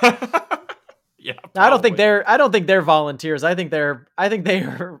shit. Yeah, I don't think they're volunteers. I think they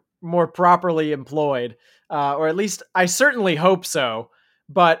are more properly employed, or at least I certainly hope so.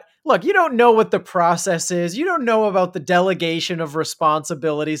 But look, you don't know what the process is. You don't know about the delegation of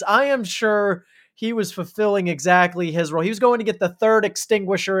responsibilities. I am sure he was fulfilling exactly his role. He was going to get the 3rd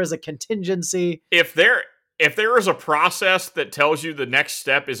extinguisher as a contingency. If there is a process that tells you the next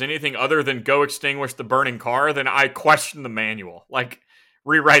step is anything other than go extinguish the burning car, then I question the manual. Like,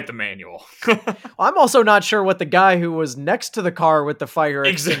 rewrite the manual. I'm also not sure what the guy who was next to the car with the fire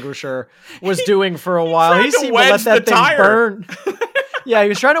extinguisher was doing for a while. He seemed to let that thing burn. Yeah, he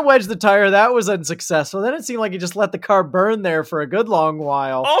was trying to wedge the tire. That was unsuccessful. Then it seemed like he just let the car burn there for a good long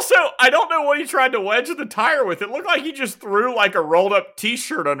while. Also, I don't know what he tried to wedge the tire with. It looked like he just threw like a rolled up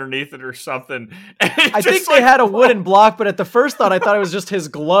t-shirt underneath it or something. I think they had a wooden block, but at the first thought, I thought it was just his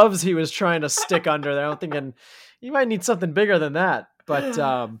gloves he was trying to stick under there. I'm thinking you might need something bigger than that. But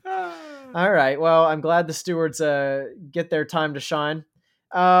all right. Well, I'm glad the stewards get their time to shine.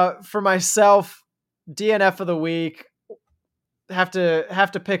 For myself, DNF of the week. Have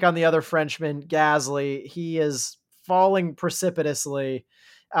to pick on the other Frenchman, Gasly. He is falling precipitously.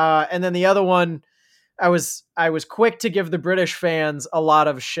 And then the other one, I was quick to give the British fans a lot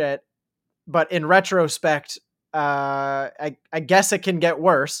of shit, but in retrospect, I guess it can get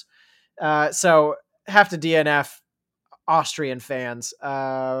worse. So have to DNF Austrian fans.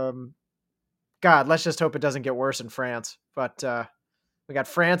 God, let's just hope it doesn't get worse in France. But we got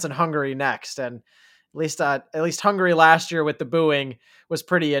France and Hungary next, and at least Hungary last year with the booing was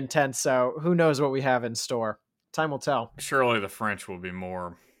pretty intense. So who knows what we have in store? Time will tell. Surely the French will be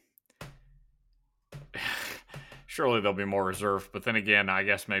more. Surely they'll be more reserved, but then again, I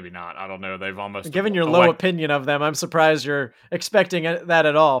guess maybe not. I don't know. They've almost given your low opinion of them. I'm surprised you're expecting that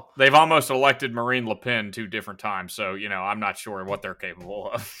at all. They've almost elected Marine Le Pen 2 different times, so I'm not sure what they're capable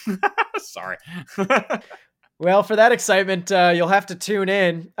of. Sorry. Well, for that excitement, you'll have to tune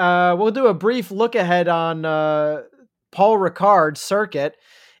in. We'll do a brief look ahead on Paul Ricard's circuit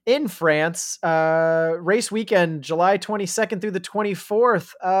in France. Race weekend, July 22nd through the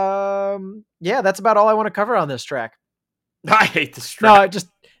 24th. Yeah, that's about all I want to cover on this track. I hate this track. No, just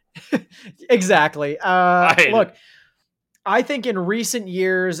exactly. Look, I think in recent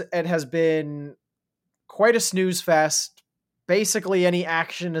years it has been quite a snooze fest. Basically, any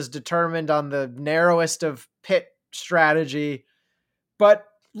action is determined on the narrowest of pit strategy. But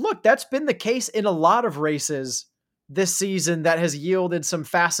look, that's been the case in a lot of races this season that has yielded some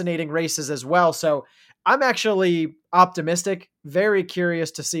fascinating races as well. So I'm actually optimistic, very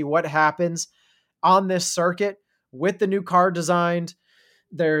curious to see what happens on this circuit with the new car designed.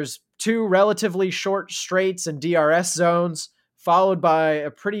 There's 2 relatively short straights and DRS zones, followed by a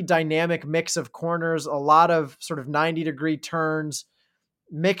pretty dynamic mix of corners, a lot of sort of 90-degree turns,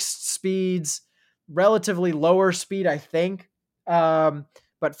 mixed speeds, relatively lower speed, I think.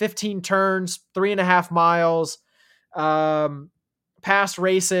 But 15 turns, 3.5 miles. Past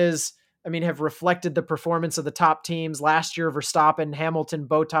races, have reflected the performance of the top teams. Last year, Verstappen, Hamilton,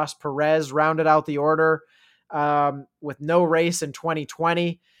 Bottas, Perez rounded out the order with no race in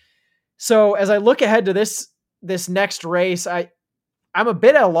 2020. So as I look ahead to this next race, I'm a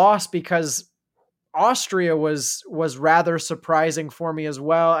bit at a loss because Austria was rather surprising for me as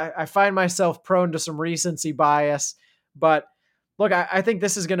well. I find myself prone to some recency bias, but look, I think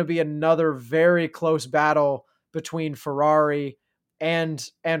this is going to be another very close battle between Ferrari and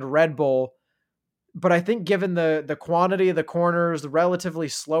Red Bull. But I think given the quantity of the corners, the relatively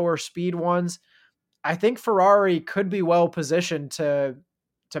slower speed ones, I think Ferrari could be well positioned to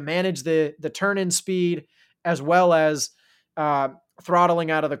manage the turn-in speed as well as throttling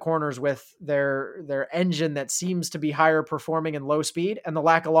out of the corners with their engine that seems to be higher performing in low speed, and the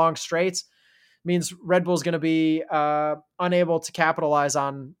lack of long straights means Red Bull's going to be unable to capitalize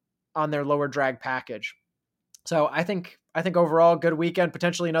on their lower drag package. So I think overall good weekend,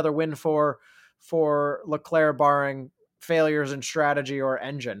 potentially another win for Leclerc barring failures in strategy or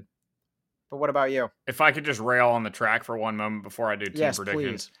engine. But what about you? If I could just rail on the track for one moment before I do team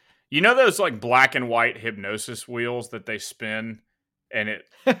predictions. Please. You know those like black and white hypnosis wheels that they spin and it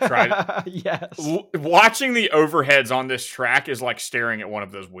tries Yes. Watching the overheads on this track is like staring at one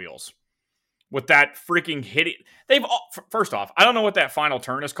of those wheels. With that freaking hitting, first off, I don't know what that final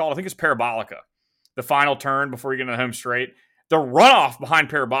turn is called. I think it's Parabolica. The final turn before you get into the home straight. The runoff behind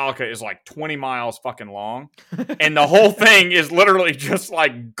Parabolica is like 20 miles fucking long. And the whole thing is literally just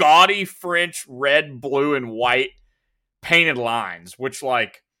like gaudy French red, blue, and white painted lines, which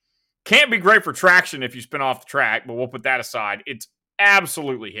like can't be great for traction if you spin off the track, but we'll put that aside. It's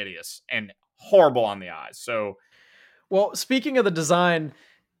absolutely hideous and horrible on the eyes. So, well, speaking of the design,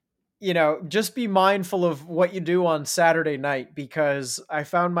 just be mindful of what you do on Saturday night, because I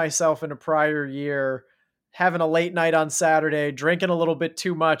found myself in a prior year having a late night on Saturday, drinking a little bit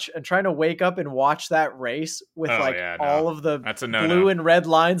too much and trying to wake up and watch that race with all of the blue and red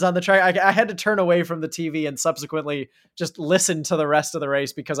lines on the track. I had to turn away from the TV and subsequently just listen to the rest of the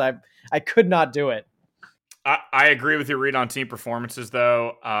race because I could not do it. I agree with your read on team performances,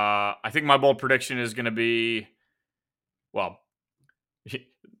 though. I think my bold prediction is going to be, well,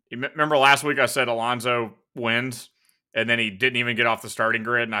 remember last week I said Alonso wins, and then he didn't even get off the starting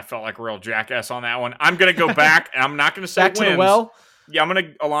grid, and I felt like a real jackass on that one. I'm going to go back, and I'm not going to say back wins. To the well? Yeah, I'm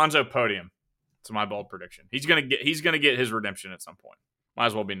gonna Alonso podium. It's my bold prediction. He's gonna get his redemption at some point. Might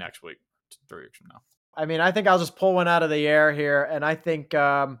as well be next week, 3 weeks from now. I mean, I think I'll just pull one out of the air here, and I think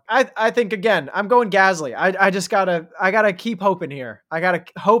I think again I'm going Gasly. I gotta keep hoping here. I gotta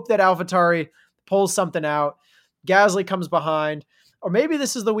hope that AlphaTauri pulls something out. Gasly comes behind, or maybe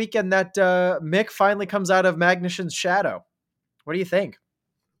this is the weekend that Mick finally comes out of Magnussen's shadow. What do you think?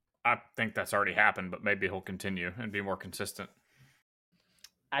 I think that's already happened, but maybe he'll continue and be more consistent.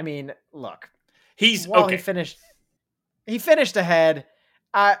 I mean, look, he's okay. He finished ahead.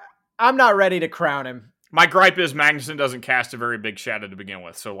 I'm not ready to crown him. My gripe is Magnussen doesn't cast a very big shadow to begin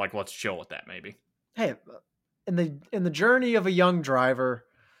with, so let's chill with that maybe. Hey, in the journey of a young driver,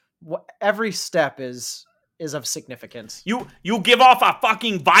 every step is of significance. You give off a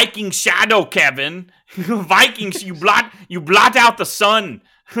fucking Viking shadow, Kevin. Vikings, you blot out the sun.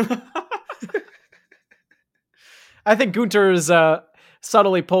 I think Gunter is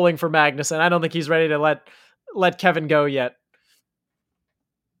subtly pulling for Magnussen. I don't think he's ready to let Kevin go yet.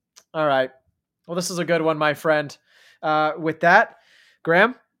 All right. Well, this is a good one, my friend. With that,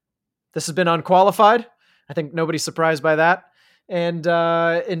 Graham, this has been Unqualified. I think nobody's surprised by that. And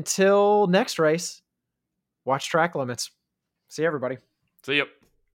until next race, watch track limits. See you, everybody. See you.